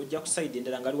times ojja kuside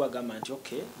endala nga aliwo agamba nti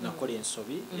okay nakola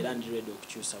ensobi era ndi ready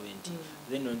okukyusa wenti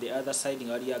then on the other side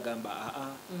nga waliyo agamba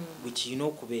bwe kirina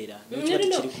okubeera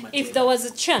if there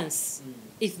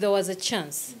was a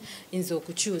chance nze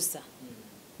okukyusa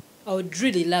I would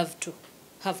really love to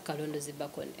have Kalondoozi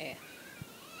back on air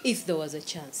if there was a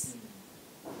chance.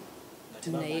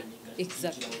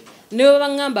 Exactly. Ne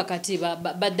bangamba kati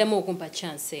baddamu okumpa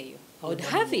chance eyo I would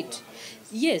have it.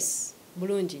 Yes.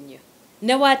 Bulungi nnyo.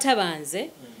 Ne watabanze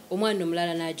omwana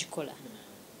omulala n'agikola.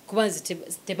 Kubanze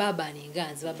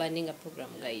tebabaninga nze babaninga program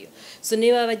gayo. So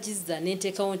ne babagiza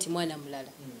n'enteekawo nti mwana mulala.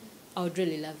 I would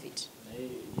really love it.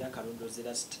 Ya Kalondoozi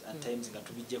last at times nga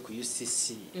tubijje ku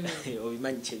UCC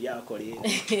obimanyi kye byakolera.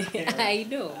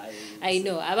 I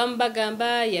know. Abamu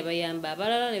bagamba yabayamba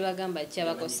abalala ne bagamba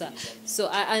kyabakosa. So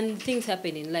and things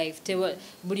happen in life.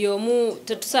 Buli omu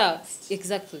tetusa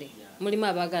exactly. Mulimu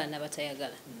abagala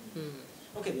n'abatayagala.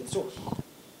 Okay, so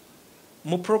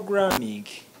mu programming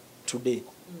today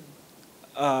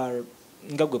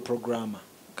nga gwe programmer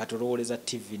katolowoleza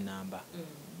TV number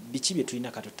biki bye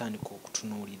tulina katutandika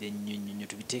okutunuulira ennyo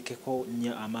tubiteekeko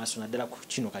nnyo amaaso naddala ku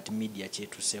kino kati media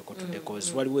kyetuseeko tudde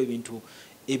cause waliwo ebintu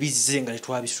ebizze nga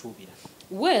tetwabisuubira.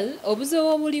 Well, obuzibu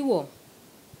obuliwo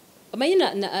omanyi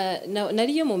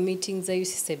naliyo mu meetings za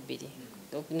UCC ebbiri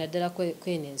naddala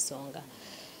kweno ensonga.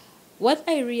 What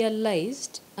I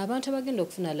realized, abantu abagenda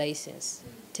okufuna license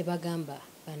tebagamba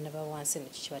baana ba wansi ne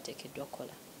kiki bateekeddwa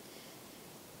okukola.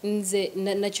 Nze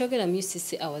nakyogera mu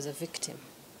UCC, I was a victim.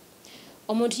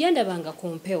 Omuntu yandabanga ku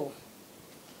mpewo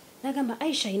n'agamba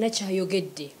Aisha alina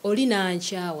kyayogedde oli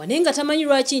nankyawa naye nga tamanyi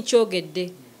lwaki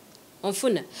nkyogedde.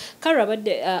 Onfuna kale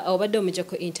obadde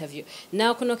omujjako interview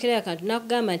n'akunokera akantu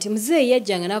n'akugamba nti muzeeyi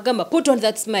yajjanga n'akugamba put on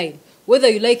that smile whether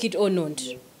you like it or not.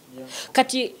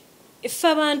 Kati ffe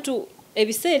abantu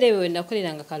ebiseera ebyo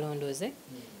nakoleranga Kalondoozi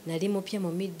nali mupya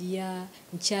mu media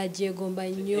nkyajegomba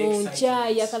nnyo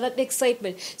nkyaya that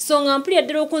excitement so nga mpulira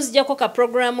ddala okunzijjako ka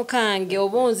programu kange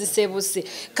oba onzisebuse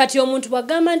kati omuntu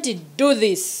bwagamba nti do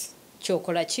this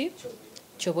kyokola ki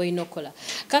kyoba olina okukola.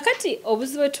 Kakati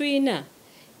obuzibu tulina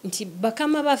nti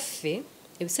bakama baffe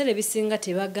ebiseera ebisinga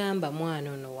tebagamba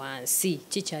mwana ono wansi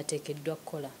kikyateekeddwa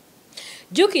kukola.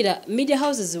 Jjukira media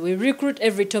houses we recruit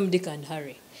every Tom, Dick and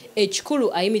Harry.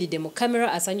 Ekikulu ayimiridde mu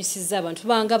kamera asanyusizza abantu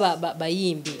banga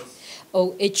bayimbi.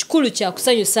 Ekikulu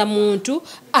kyakusanyusa muntu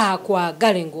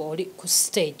akwagale ng'oli ku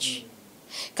stage.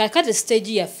 Kakati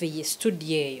stage yaffe ye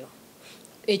studio eyo.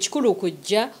 Ekikulu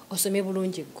kujja osome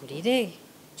bulungi eggulire.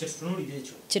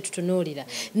 Kyetutunuulira.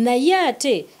 Naye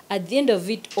ate at the end of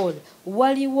it all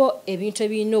waliwo ebintu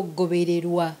ebirina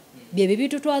okugobererwa bye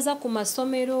bitutwaza ku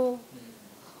masomero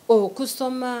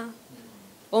okusoma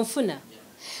onfuna.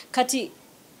 Kati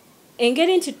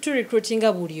engeri nti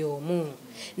turecruitinga buli omu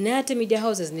naye ate media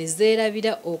houses ne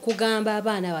zeerabira okugamba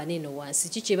abaana banene wansi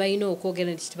kiki balina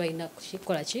okwogera nti tebalina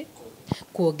kukola ki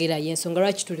kwogera y'ensonga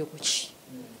lwaki tuli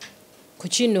ku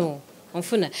kino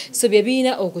onfuna. So bye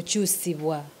birina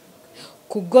okukyusibwa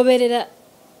kugoberera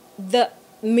the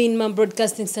minimum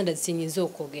broadcasting standards kinyinza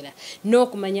okwogera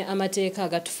n'okumanya amateeka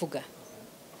agatufuga.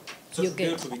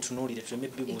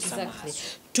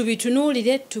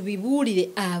 Tubitunuulire tubibuulire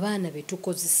abaana be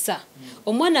tukozesa.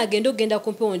 Omwana agenda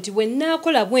ku mpewo nti bwe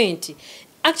nnaakola bwe nti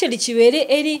actually kibeere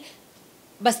eri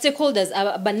ba stakeholders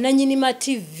bannannyini ma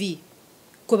TV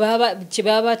kye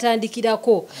baba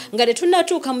batandikirako nga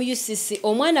tetunnatuuka mu UCC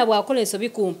omwana bw'akola ensobi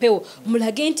ku mpewo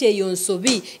mulage nti eyo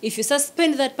nsobi, if you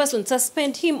suspend that person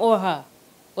suspend him or her.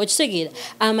 Okitegeera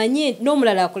amanye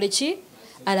n'omulala akole ki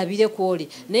alabire kwoli.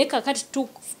 Naye kakati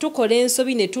tukola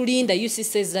ensobi ne tulinda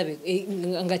UCC ezirabe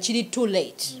nga kiri too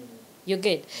late. You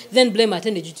get then blame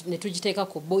ate ne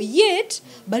tugiteekako bo yet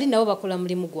bali nabo bakola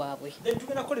mulimu gwabwe. Then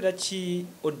tugenda kolera ki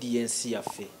audience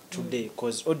yaffe today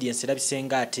cause audience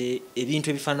erabisenga ate ebintu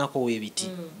ebifaanako weebiti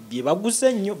bye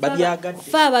baguze nnyo babyagadde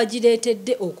fa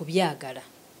bagireetedde okubyagala.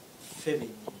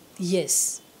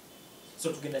 Yes. So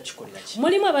tugenda kikolera ki?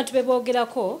 Mulimu abantu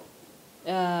beboogerako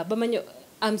bamanyi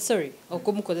I'm sorry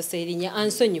okumukozesa erinnya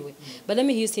ansonyiwe but let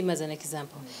me use him as an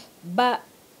example. But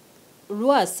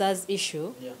Lwasa's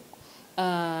issue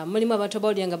mulimu abantu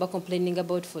abawulira nga complaining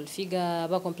about full figure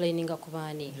complaining ku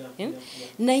baani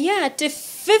naye ate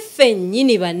ffeffe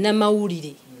nnyini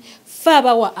bannamawulire ffe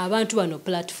abawa abantu bano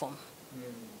platform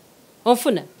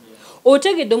onfuna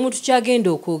otegedde omuntu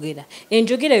kyagenda okwogera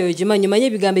enjogera yo gimanyi omanye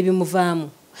ebigambo ebimuvaamu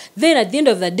then at the end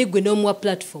of the day gwe n'omuwa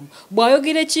platform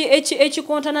bw'ayogera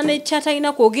ekikontana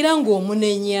n'ekyatalina kwogera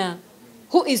ng'omunenya.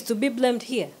 Who is to be blamed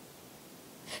here?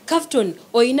 Kafton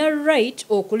oyina right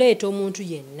okuleeta omuntu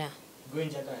yenna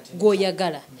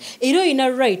gw'oyagala era oyina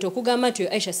right okugamba nti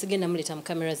Aisha sigenda muleeta mu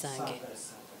kamera zange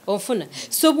onfuna.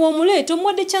 So bw'omuleeta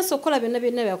omuwadde chance okukola byonna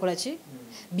byakola ki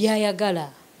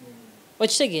byayagala.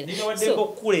 Okitegeera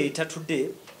okuleeta today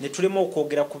ne tulema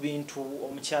okwogera ku bintu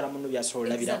omukyala muno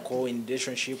byasobola olabirako in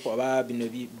relationship aba bino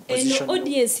position.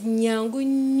 Audience nyangu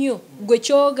nnyo gwe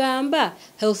kyogamba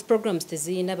health programs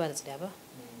tezirina baziraba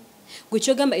gwe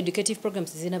kyogamba educative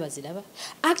programs tezirina baziraba.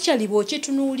 Actually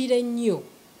bw'okyetunuulira nnyo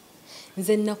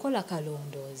nze nakola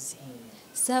Kalondoozi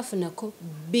saafunako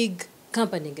big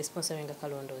company nge-sponsoringa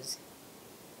Kalondoozi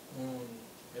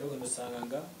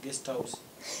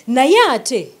naye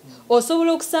ate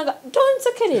osobola okusanga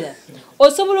tonsekerera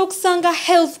osobola okusanga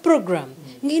health program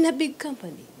ng'ina big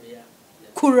company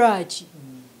kuraki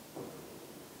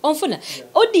onfuna.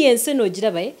 Audience eno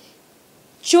ogirabaye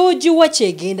kyogiwa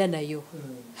kyegenda nayo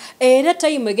era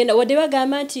time egenda wadde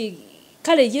bagamba nti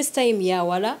kale yes time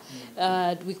yawala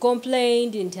we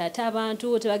complained nti ate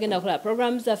abantu tebagenda kukola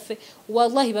programs zaffe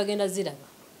wallahi bagenda ziraba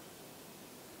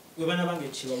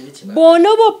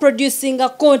bw'onooba producinga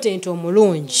content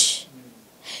omulungi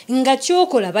nga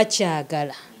kyokola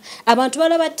bakyagala abantu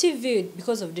balaba TV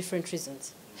because of different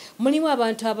reasons. Mulimu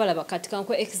abantu abalaba kati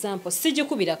kankwe example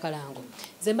sijikubira kalango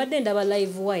nze mbadde ndaba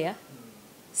live wire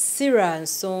sira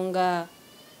nsonga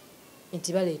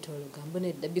nti baleeta olugambo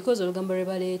nedda because olugambo lwe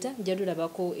baleeta nja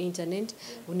lulabako internet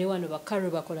ne wano bakaro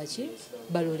bakola ki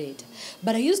baluleeta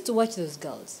but I used to watch those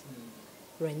girls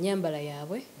lwa nnyambala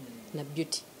yaabwe na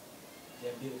beauty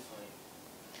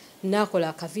nakola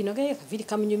akavino gaye akaviri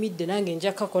kamunyumidde nange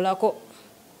nja kakolako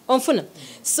onfuna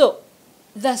so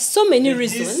there's so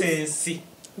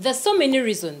many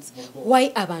reasons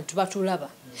why abantu batulaba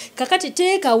kakati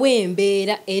teekawo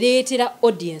embeera ereetera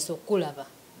audience okulaba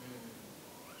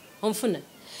onfuna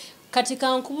kati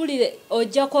kankubulire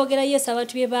ojja kwogera yes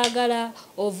abantu bye baagala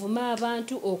ovuma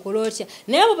abantu okola otya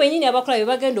naye abo bennyini abakola bye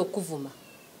bagenda okuvuma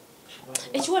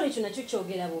ekiwala ekyo nakyo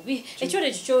kyogera bubi ekiwala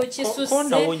ekyo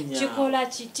kyekisusse kikola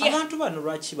kitya abantu bano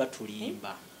lwaki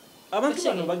batulimba abantu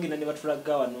bano bagenda ne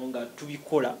batulaga wano nga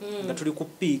tubikola nga tuli ku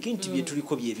piiki nti bye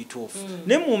tuliko bye bituufu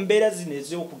naye mu mbeera zino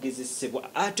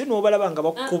ez'okugezesebwa ate n'obalaba nga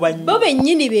bakuba nnyo bo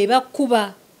bennyini be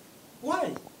bakuba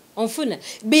onfuna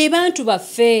be bantu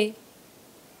baffe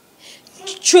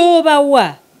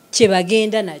kyobawa kye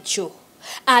bagenda nakyo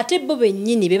ate bo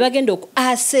bennyini be bagenda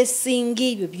okuasesinga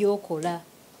ebyo byokola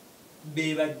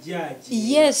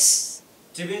yes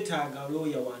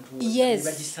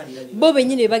bo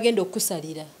bennyini be bagenda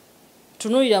okusalira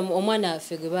tunuulira omwana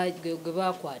waffe gwe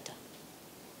bakwata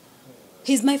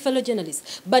he's my fellow journalist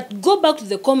but go back to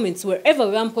the comments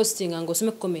wherever I'm posting nga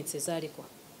osome comments ezaaliko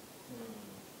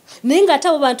naye nga ate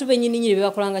abo bantu bennyini nyini be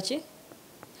bakolanga ki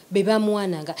be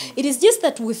bamwananga it is just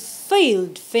that we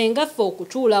failed fengaffe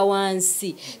okutuula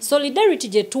wansi solidarity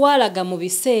gye twalaga mu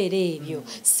biseera ebyo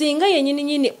singa yennyini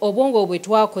nyini obwongo bwe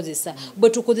twakozesa bwe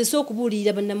tukozesa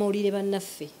okubuulirira bannamawulire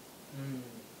bannaffe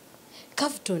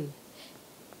Kafton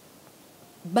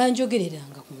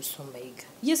banjogereranga ku musumba Yiga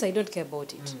yes I don't care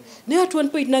about it naye at one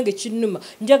point nange kinnuma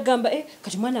njagamba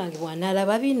kati mwana wange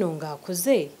bw'anaalaba bino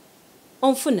ng'akuze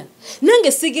onfuna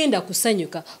nange sigenda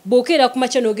kusanyuka bw'okeera ku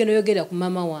makya n'ogenda oyogera ku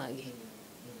maama wange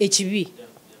ekibi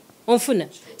onfuna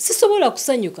sisobola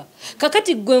kusanyuka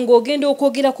kakati gwe ng'ogenda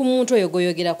okwogera ku muntu oyo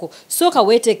gweoyogerako sooka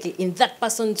weeteeke in that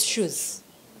person's shoes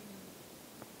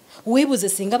weebuze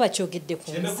singa bakyogedde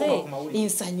ku nze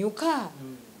nsanyuka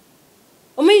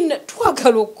omanyi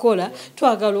twagala okukola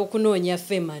twagala okunoonya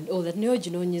fame and all that naye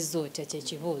oginoonyeza otya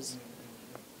kyekibuuzo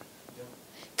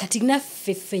kati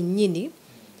naffe ffennyini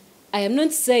I am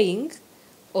not saying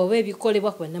oba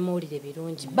ebikolebwa ku bannamawulire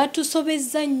birungi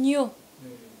batusobezza nnyo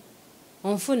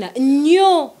onfuna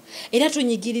nnyo era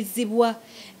tunyigirizibwa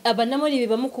abannamawulire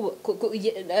bamu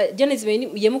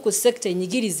journalism yemu ku sector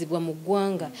enyigirizibwa mu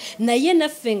ggwanga naye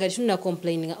naffe nga tuna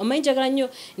complaining omanyi njagala nnyo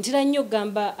ntera nnyo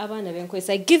gamba abaana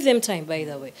b'enkozesa I give them time by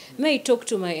the way may talk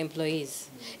to my employees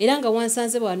era nga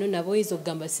wansanze bwano nabo oyinza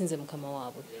okugamba sinze mukama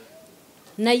waabwe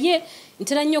naye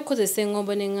ntera nnyo okukozesa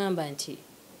eŋŋombo ne ŋŋamba nti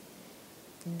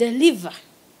deliver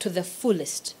to the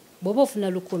fullest bw'oba ofuna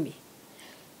 100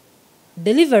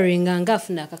 delivering nga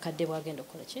afuna akakadde bw'agenda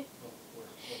okukola ki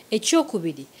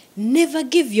ekyokubiri never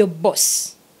give your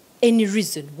boss any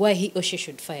reason why he or she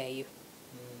should fire you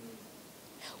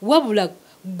wabula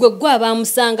gwe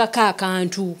abamusangako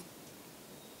akantu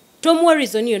tomuwa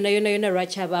reason yonna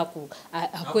lwaki abaaku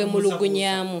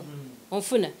akwemulugunyaamu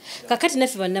onfuna kakati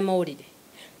naffe bannamawulire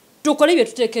tukole bye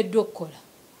tuteekeddwa okukola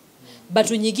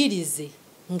batunyigirize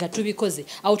nga tubikoze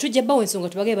awo tujja bawo ensonga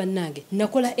tubagaye bannange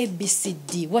nakola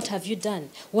ABCD what have you done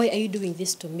why are you doing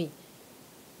this to me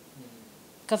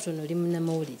Kafton oli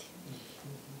munnamawulire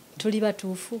tuli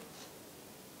batuufu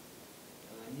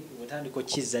otandika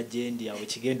kiza gyendi awo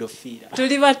kigenda ofiira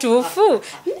tuli batuufu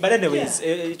but anyways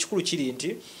ekikulu kiri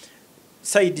nti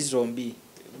side zombi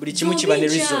buli kimu kiba ne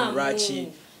reason lwaki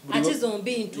ate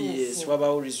zombi ntuufu yes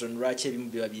wabaawo reason lwaki ebimu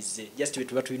biba bizze just bwe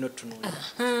tuba tulina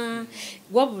otunuulira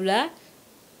wabula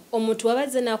omuntu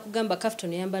wabazze n'akugamba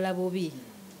Kafton yambala bubi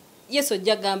yes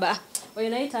ojja gamba oyo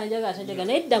naye tanjaga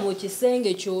naye dda mu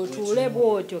kisenge kyotuule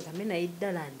bw'otyo kame naye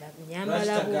ddala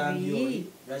nyambala bubi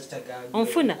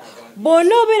onfuna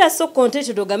bw'ona obeera so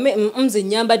contented ogambe nze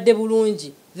nyambadde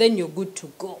bulungi then you're good to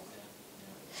go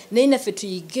naye naffe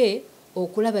tuyige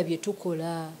okulaba bye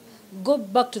tukola go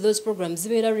back to those programs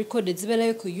zibeera recorded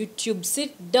zibeerayo ku YouTube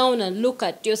sit down and look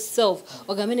at yourself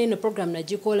ogambe naye ino program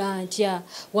nagikola ntya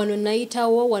wano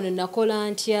nayitawo wano nakola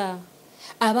ntya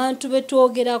abantu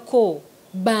betwogerako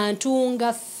bantu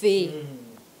nga ffe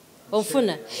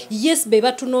ofuna yes be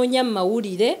batunoonya mu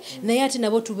mawulire naye ate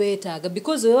nabo tubeetaaga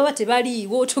because bwe baba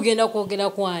tebaliiwo tugenda kwogera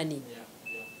kwani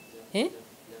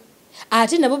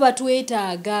ate nabo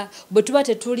batwetaaga bwe tuba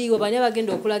tetuliwo bani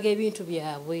abagenda okulaga ebintu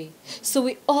byabwe. So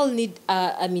we all need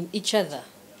each other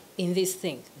in this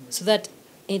thing so that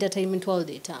entertainment world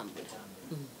etambula.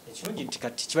 Ekirungi nti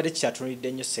kati kibadde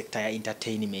kyatunulidde nnyo sector ya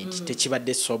entertainment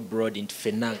tekibadde so broad nti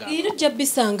ffennaga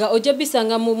ojja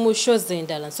bisanga mu shows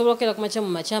endala nsobola okera ku makya mu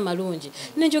makya amalungi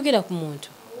nenjogera ku muntu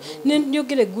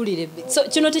nenjogera eggulire. So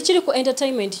kino tekiri ku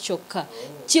entertainment kyokka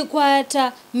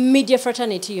kikwata media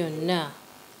fraternity yonna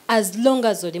as long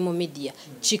as oli mu media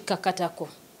kikkakatako.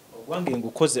 Ogwange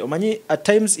ngukoze omanyi at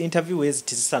times interview ezi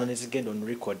tizisaana ne zigenda on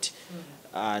record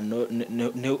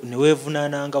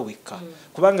neweevunaananga wekka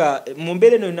kubanga mu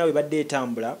mbeera eno yonna webadde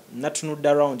etambula natunudde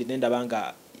around nendaba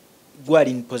nga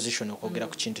gwali in position okwogera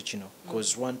ku kintu kino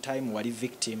because one time wali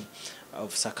victim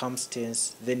of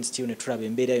circumstance then still netulaba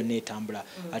embeera yonna etambula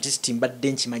at least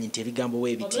mbadde nkimanyi nti ebigambo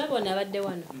weebiti olabona abadde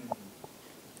wano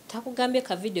takugambye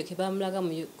ka video ke bamulaga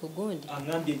mu kugondi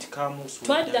angambye nti kamusu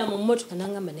twadda mu mmotoka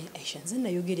nangamba naye Aisha nze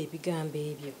nayogera ebigambo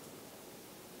ebyo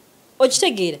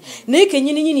okitegeera naye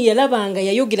kenyini nyini yalabanga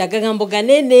yayogera gagambo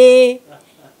ganene.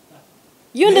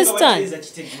 You understand?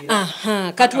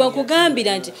 Kati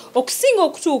wakugambira nti okusinga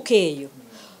okutuuka eyo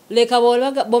leka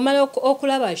bomala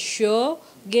okulaba show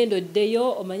gendo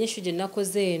oddeyo omanye show gye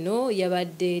nakoze eno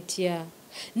yabadde etya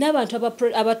n'abantu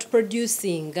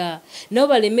abatuproducinga nabo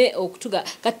baleme okutuga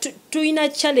tuyina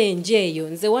challenge eyo.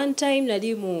 Nze one time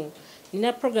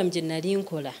nina program gye nali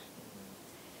nkola.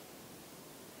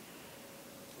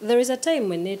 There is a time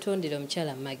when netondera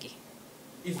omukyala Maggie.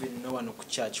 Even no one ku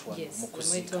church one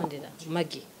mwetondera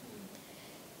Maggie.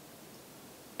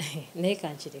 Naye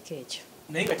kankireko ekyo.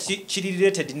 Naye nga kiri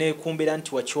related nekumbera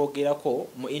nti wakyogerako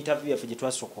mu interview yaffe gye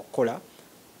twasooka okukola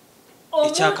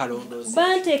Aisha Kalondoozi.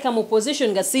 Banteeka mu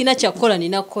position nga sirina kyakukola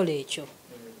nina kukola ekyo.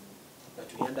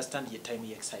 But we understand your time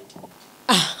you excited.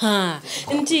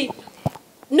 Nti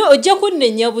no ojja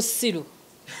kunnenya busiru.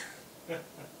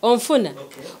 Onfuna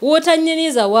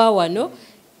wotanyiriza waawano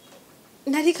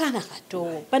nali kaana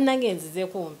kato bannange nzize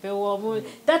kumpewo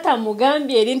tata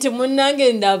mugambye eri nti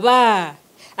munnange ndaba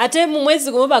ate mu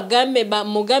mwezi gumu bagambe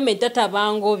mugambe tata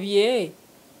bangobye.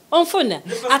 Onfuna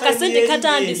akasente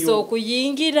katandise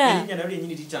okuyingira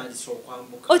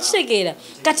okitegeera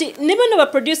kati ne bano ba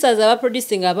producers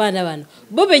abaproducing abaana bano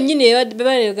bo bennyini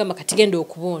bebagamba kati genda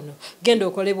okubono genda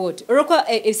okole bwoti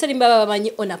olwokuba ebisali baba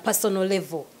bamanyi on a personal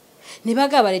level ne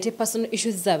baga balete personal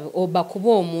issues zaabwe oba kuba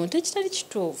omuntu ekitali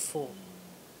kituufu.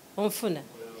 Onfuna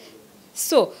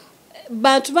so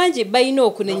bantu bangi balina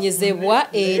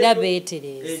okunenyezebwa era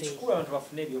beetereze.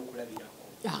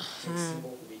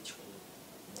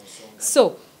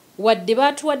 So wadde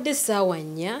batuwadde essaawa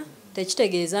 4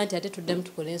 tekitegeeza nti ate tuddemu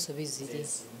tukole ensobi ziri.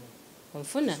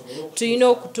 Onfuna tulina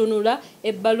okutunula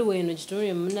ebbaluwa eno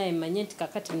gitunule munaye manye nti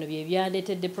kakati nno bye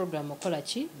byandeetedde program okola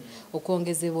ki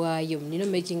okwongezebwayo nina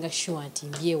making sure nti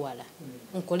mbyewala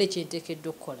nkole kyenteekeddwa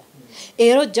okukola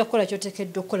era ojja kukola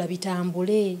kyoteekeddwa okukola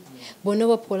bitambule bonna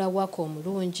obakola bwako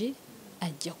omulungi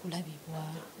ajja kulabibwa.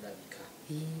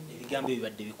 Ebigambo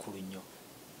ebibadde bikulu nnyo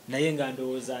naye nga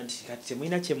ndowooza nti kati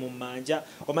temulina kye mumanja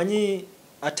omanyi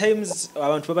at times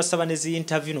abantu babasaba nezi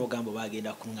interview n'ogamba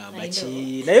bagenda kuŋŋamba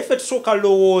ki naye ffe tusooka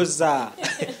lowooza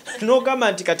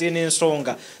n'ogamba nti kati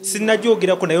n'ensonga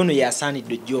sinnagyogerako naye ono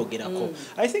yasaanidde ogyogerako.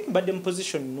 I think mbadde mu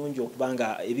position nnungi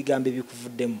okubanga ebigambo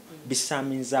ebikuvuddemu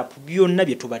bisaminzaapu byonna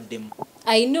bye tubaddemu.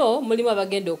 I know mulimu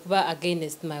abagenda okuba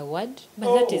against my word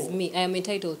but that is me. I am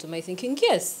entitled to my thinking.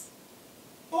 Yes.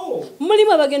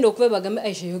 Mulimu abagenda okuba bagambe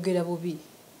Aisha yogera bubi.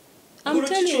 I'm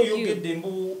telling you.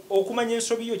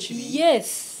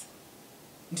 Yes.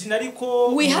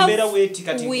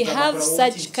 We have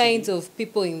such kinds of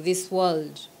people in this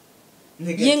world.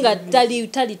 Yenga tali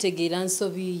tegeera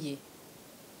nsobi ye.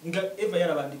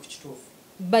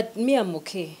 But me, I'm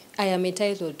okay. I am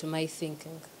entitled to my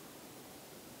thinking.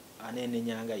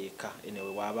 Anenenyanga yeka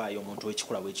enewe wabaayo omuntu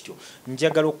w'ekikula bwekityo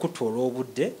njagala okutoola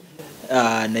obudde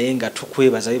naye nga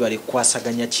tukwebaza webale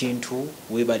kwasaganya kintu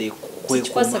webale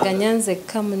kwasaganya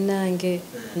nzekka munange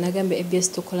nagambe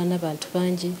ABS tukola n'abantu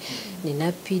bangi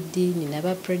nina PD nina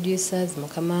ba producers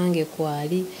mukamange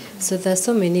kwali so there are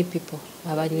so many people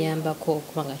abanyambako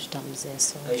okubanga tutambuza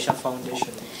ensonga. Aisha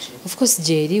Foundation of course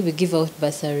Jerry we give out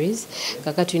bursaries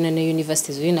kaka tulina ne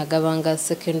universities tulina gabanga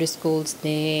secondary schools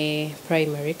ne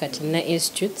primary kati na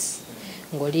institutes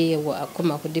ngoli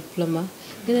akoma ku diploma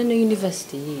nina ne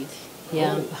university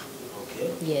yamba.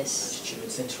 Yes.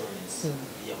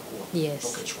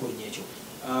 Yes.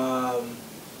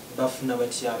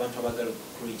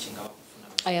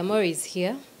 I am always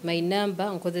here. My number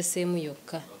nkozesemu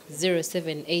yokka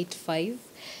 0785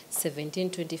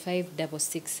 1725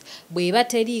 66 bweba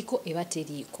teriiko eba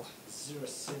teriiko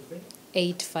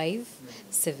 85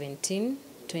 17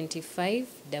 25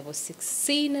 66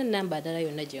 sina namba dala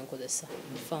yonna gye nkozesa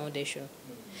foundation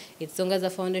ensonga za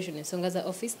foundation ensonga za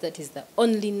office that is the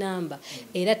only number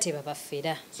era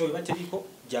tebabafera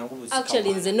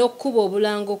actually nze n'okkuba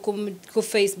obulango ku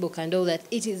Facebook and all that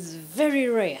it is very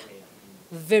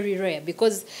rare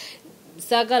because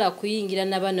saagala kuyingira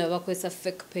n'abaana bakozesa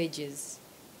fake pages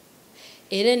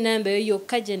era enamba eyo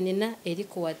yokka gye nnina eri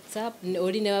ku WhatsApp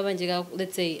oli ne babanjega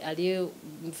let's say aliyo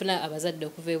nfuna abazadde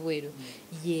okuva ebweru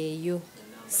yeeyo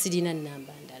sirina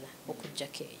namba ndala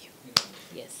okujjako eyo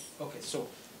yes okay so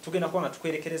tugenda kuba nga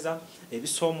tukwerekereza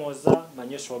ebisoomooza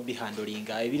manyeso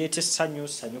bihandolinga ebireeta essanyu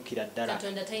sanyukira ddala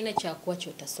katonda talina kyakuwa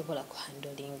kyotasobola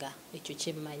kuhandolinga ekyo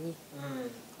kyemmanyi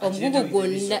omugugu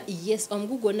gwonna yes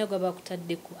omugugu gwonna gwe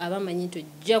bakutaddeko abamanyi nti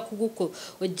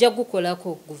ojja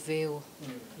gukolako guveewo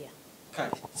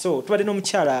so tubadde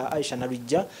n'omukyala Aisha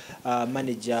Nalwijja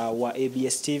manager wa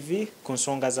ABS TV ku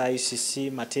nsonga za UCC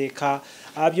mateeka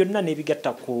byonna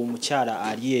n'ebigatta ku mukyala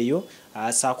ali eyo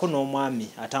saako n'omwami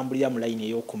atambulira mu layini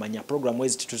ey'okumanya programu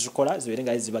ezi tuzikola zibeere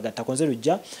nga zibagatta konze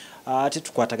Lwijja ate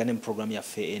tukwatagane mu programu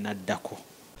yaffe enaddako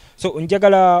so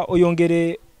njagala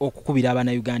oyongere okukubira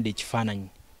Abannayuganda ekifaananyi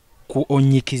ku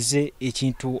onyikize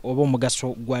ekintu oba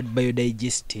omugaso gwa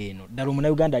biodigest eno ddala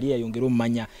Omunnayuganda ali yayongera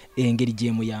omumanya engeri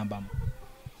gy'emuyambamu.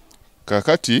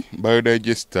 Kakati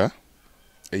biodigester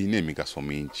eyina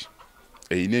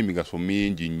emigaso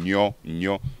mingi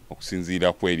nnyo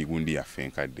okusinziira ku erigundi yaffe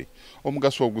enkadde.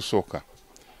 Omugaso ogusooka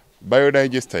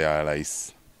biodigester ya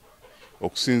layisi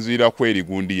okusinziira ku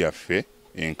erigundi yaffe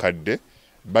enkadde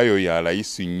bayo ya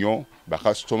layisi nnyo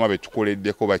bakasitoma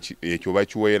betukoleddeko ekyo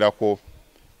bakiweerako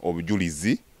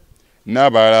obujulizi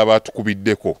n'abalala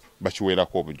batukubiddeko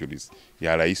bakiweerako obujulizi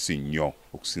ya layisi nnyo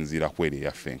okusinziira ku eri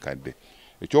yaffe enkadde.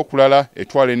 Ekyokulala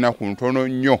etwala ennaku ntono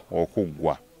nnyo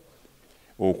okuggwa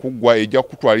ejja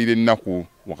kutwalira ennaku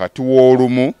wakati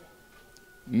w'olumu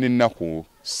n'ennaku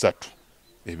 3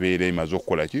 ebeera emaze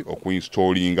okukola ki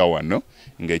okuinstallinga wano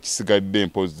ng'ekisigadde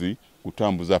mpozi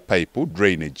kutambuza pipe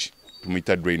drainage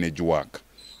tumuyita drainage work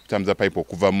kutambuza pipe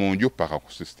okuva mu nju paka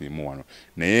ku system wano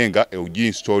naye nga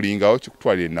ogiinstallingawo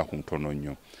kikutwalira ennaku ntono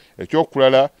nnyo.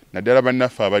 Ekyokulala naddala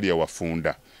bannaffe abali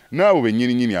awafunda n'abo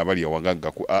bennyininyini abali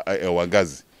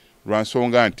awagazi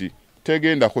lwansonga nti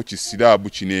tegendako kisiraabu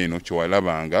kineeno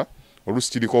kyewalabanga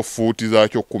oluusi kiriko fuuti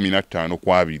zaakyo 15 ku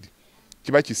 2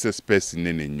 kiba kisse space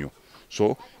nnene nnyo.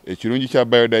 So ekirungi kya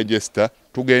biodigester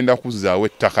tugenda kuzzaawo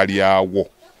ettaka lyawo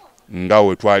nga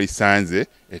we twalisanze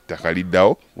ettaka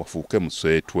liddawo wafuuke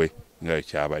muswetwe nga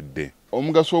ekyabadde.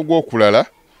 Omugaso ogw'okulala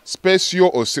space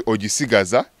yo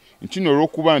ogisigaza nkino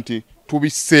olw'okuba nti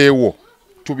tubiseewo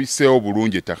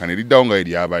bulungi ettaka ne liddawo nga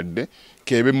eryabadde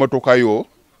kebe emmotoka yo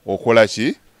okola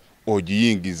ki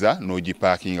ogiyingiza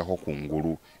n'ogipaakingako ku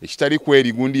ngulu ekitali ku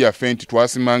erigundi yaffe nti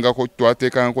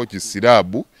twateekangako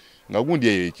kisiraabu nga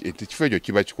gundi ekifo ekyo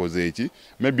kiba kikoze eki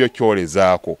maybe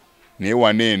okyolezaako naye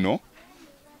wano eno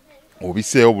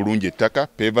obiseewo bulungi ettaka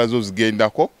peeva zo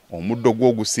zigendako omuddo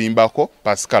gw'ogusimbako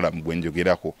pasikalamu gwe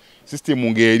njogerako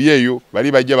sisitemu ng'eri eyo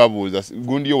bali bajja babuuza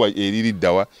gundi yo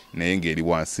eririddawa naye ng'eri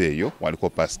wansi eyo waliko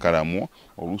pasikalamu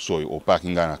oluusi oyo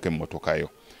opaakinga nako emmotoka yo.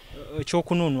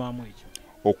 Ekyokunuunwamu ekyo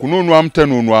okunuunwamu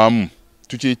tenuunwamu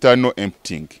tukiyita no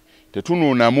emptying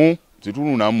tetunuunamu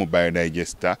mu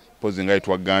biodigester pozi nga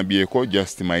etwagambyeko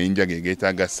just mayinja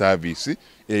gegetaaga service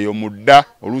eyo mudda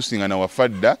oluusi nga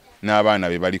nawafadda n'abaana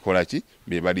be balikola ki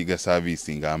be baliga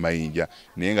service nga amayinja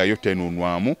naye nga yo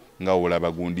tenuunwamu nga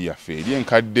olaba gundi yaffe eri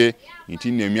enkadde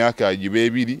nti nno emyaka giba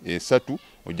 2 3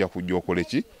 ojja kujja okole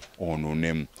ki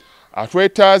onuunemu.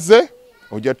 Atwetaaze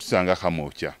ojja tusanga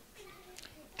Kamokya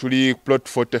tuli plot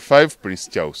 45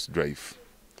 Prince Charles Drive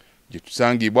gye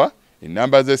tusangibwa.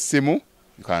 Enamba z'essimu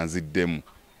kanziddemu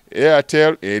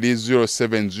Airtel eri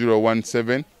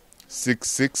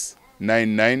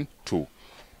 07017669992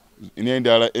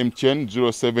 n'endala MTN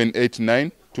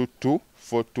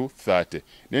 0789224230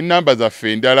 n'enamba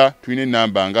zaffe endala tulina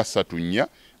enamba nga 3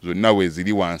 zonna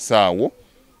weeziri wansi awo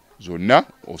zonna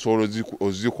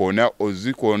osobola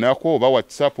ozikoonako oba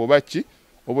WhatsApp oba ki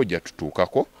oba ojja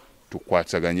tutuukako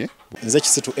tukwataganye. Nze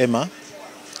Kisitu Emma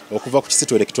okuva ku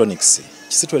Kisitu Electronics.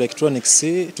 Kisitu Electronics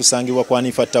tusangibwa kwa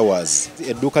Nifa Towers.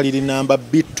 Edduuka liri namba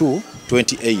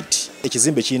B228.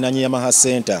 Ekizimbe kirinaanye Yamaha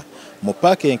Center mu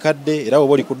paaka enkadde era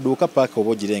bw'oba oli ku dduuka paaka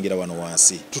oba ogirengera wano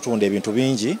wansi. Tutunda ebintu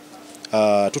bingi.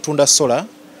 Tutunda sola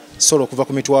okuva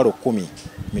ku mitwalo 10.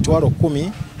 Mitwalo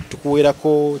 10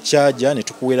 tukuweerako charger ne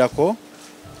tukuweerako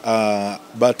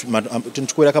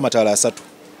amataala 3.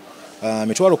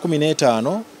 Mitwalo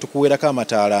 15 tukuweerako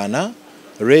amataala 4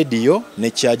 radio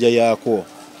ne charger yaako.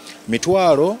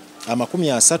 Mitwalo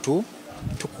 30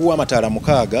 tukuwa amataala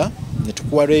 6 ne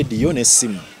tukuwa radio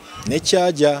n'essimu ne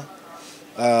charger.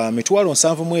 Mitwalo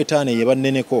 75 ye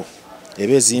banneneko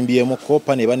ebe ezimbyemu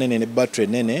kopa ne banene ne battery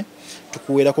nene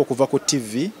tukuwerako kuva ku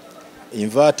TV,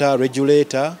 inverter,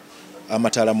 regulator,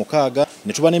 amataala 6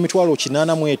 ne tuba n'emitwalo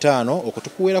 85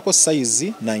 okutukuwerako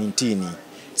size 19.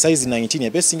 Size 19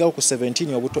 ebesingawo ku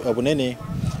 17 obunene.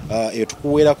 Eyo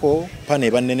tukuwerako pane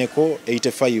ebanneneko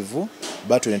 85,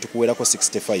 battery ne tukuwerako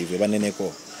 65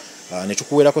 ebanneneko. Ne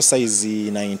tukuwerako size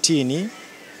 19,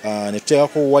 ne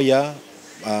tuteekako waya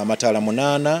amataala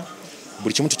 8,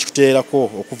 buli kimu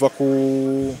tukikuteerako okuva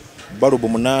ku balubu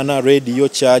 8, radio,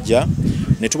 charger.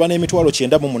 Ne tuba n'emitwalo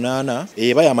 98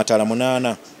 eba ya amataala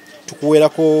 8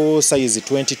 tukuwerako size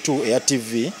 22 eya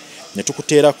TV, ne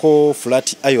tukuteerako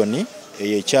flat iron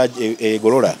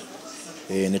egolola,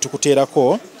 ne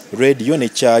tukuteerako radio ne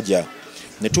charger.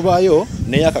 Ne tubaayo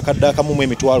n'eyakakadde akamu mu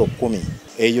emitwalo 10,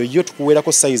 eyo yo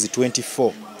tukuwerako size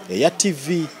 24 eya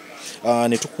TV.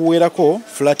 Ne tukuwerako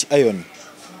flat iron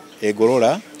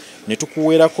egolola, ne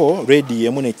tukuwerako radio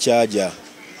emu ne charger.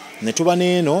 Ne tuba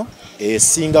n'eno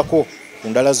esingako ku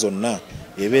ndala zonna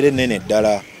ebeere nene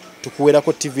ddala,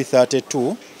 tukuwerako TV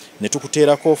 32, ne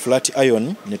tukuteerako flat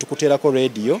iron, ne tukuteerako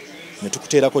radio, ne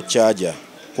tukuteerako charger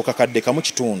ku kakadde kamu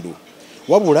kitundu.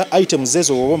 Wabula items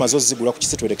ezo oba mazo zigula ku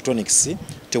Kisitu Electronics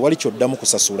tewali kyoddamu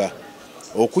kusasula,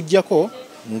 okujjako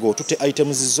ng'otute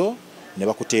items zo ne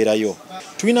bakuteerayo.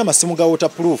 Tulina amasimu ga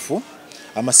waterproof.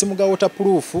 Amasimu ga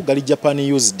waterproof gali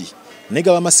Japan used, ne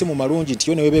gaba amasimu malungi nti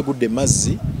yo ne webegudde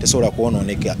mazzi tesobola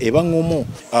kwonooneka, eba ngumu.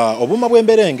 Obuma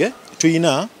bw'emberenge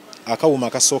tulina akawuma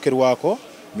akasookerwako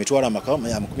mitwalo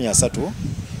 30,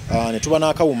 ne tuba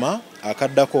n'akawuma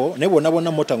akaddako ne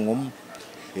bonna mota ngumu.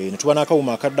 Ne tuba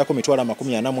n'akawuma akaddako mitwalo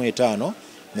 45,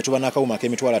 ne tuba n'akawuma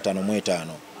ak'emitwalo 55.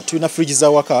 Tulina fridge za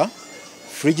waka.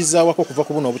 Fridge za waka okuva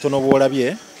ku buno obutono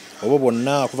bwolabye obwo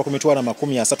bwonna okuva ku mitwalo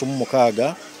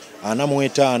 36,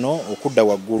 45 okudda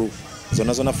waggulu.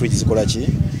 Zonna fridge zikola ki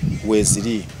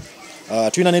weeziri.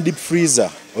 Tulina ne deep freezer.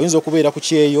 Oyinza okubeera ku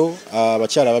kyeyo,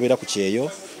 abakyala babeera ku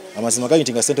kyeyo. Amazima gali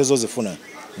nti nga sente zo zifuna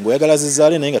ng'oyagala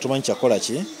zizaale naye nga tumanyi kyakola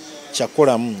ki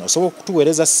kyakolamu. Osobola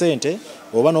okutuweereza ssente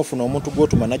oba n'ofuna omuntu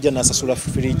gw'otuma najja n'asasula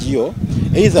fridge yo,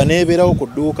 either n'ebeerawo ku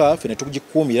dduuka ffe ne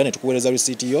tugikuumira ne tukuweereza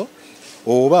receipt yo,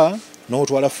 oba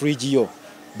n'otwala fridge yo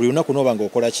buli lunaku n'oba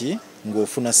ng'okola ki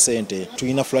ng'ofuna ssente.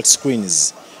 Tulina flat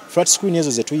screens. Flat screen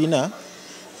ezo ze tulina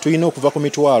okuva ku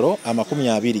mitwalo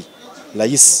 20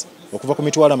 layisi, okuva ku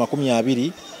mitwalo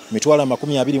 20, mitwalo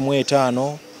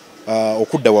 25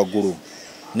 okudda waggulu,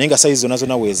 naye nga size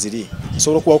zonna weeziri.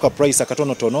 Osobola okubawo ka price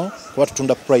akatonotono kuba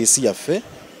tutunda price yaffe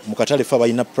mu katale ffe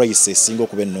balina price esinga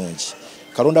okuba ennungi.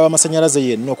 Kalonda w'amasannyalaze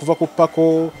yenna okuva ku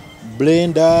pako,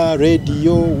 blender,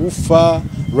 radio, woofer,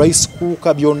 rice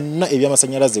cooker, byonna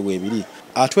eby'amasannyalaze weebiri.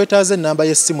 Atwetaaze ennamba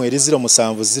y'essimu eri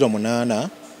 0708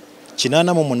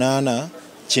 88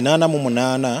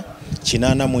 88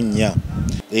 84.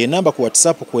 Enamba ku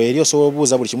WhatsApp kweri osobola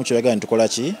obuuza buli kimu ky'oyagala nitukola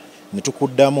ki ne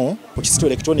tukuddamu. Ku Kisitu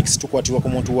Electronics tukwatirwa ku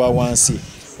muntu wa wansi.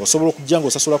 Osobola okujja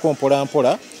ng'osasulako mpola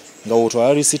nga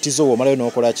wotwala receipt zo omalayo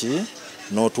n'okola ki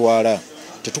n'otwala.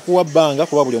 Tetukuwa bbanga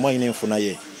kuba buli omu alina enfuna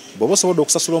ye. Bw'oba osobodde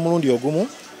okusasula omulundi ogumu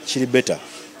kiri beta,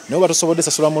 naye oba tosobodde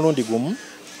sasula mulundi gumu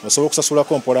osobola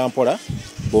okusasulako mpola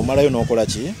bw'omalayo n'okola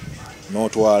ki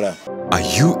n'otwala. Are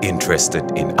you interested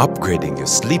in upgrading your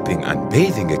sleeping and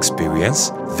bathing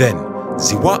experience? Then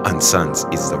Ziwa & Sons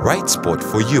is the right spot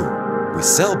for you. We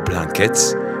sell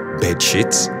blankets, bed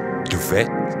sheets, duvet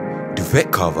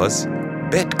covers,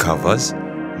 bed covers,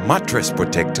 mattress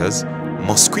protectors,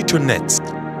 mosquito nets,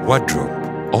 wardrobe,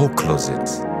 all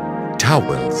closets,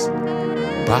 towels,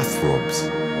 bathrobes,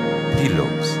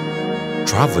 pillows,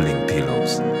 traveling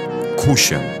pillows,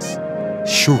 cushions,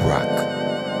 shoe rack,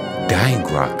 dyeing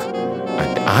rack,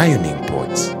 and ironing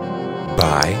boards.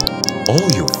 Buy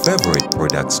all your favorite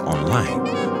products online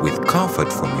with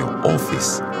comfort from your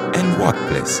office and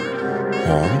workplace,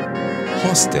 home,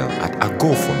 hostel, at a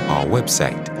go from our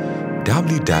website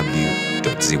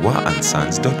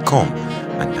www.ziwaansons.com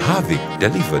and have it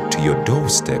delivered to your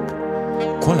doorstep.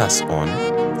 Call us on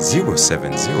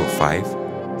 0705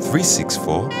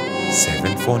 364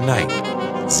 749.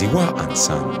 Ziwa &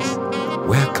 Sons,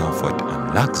 where comfort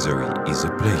and luxury is a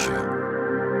pleasure.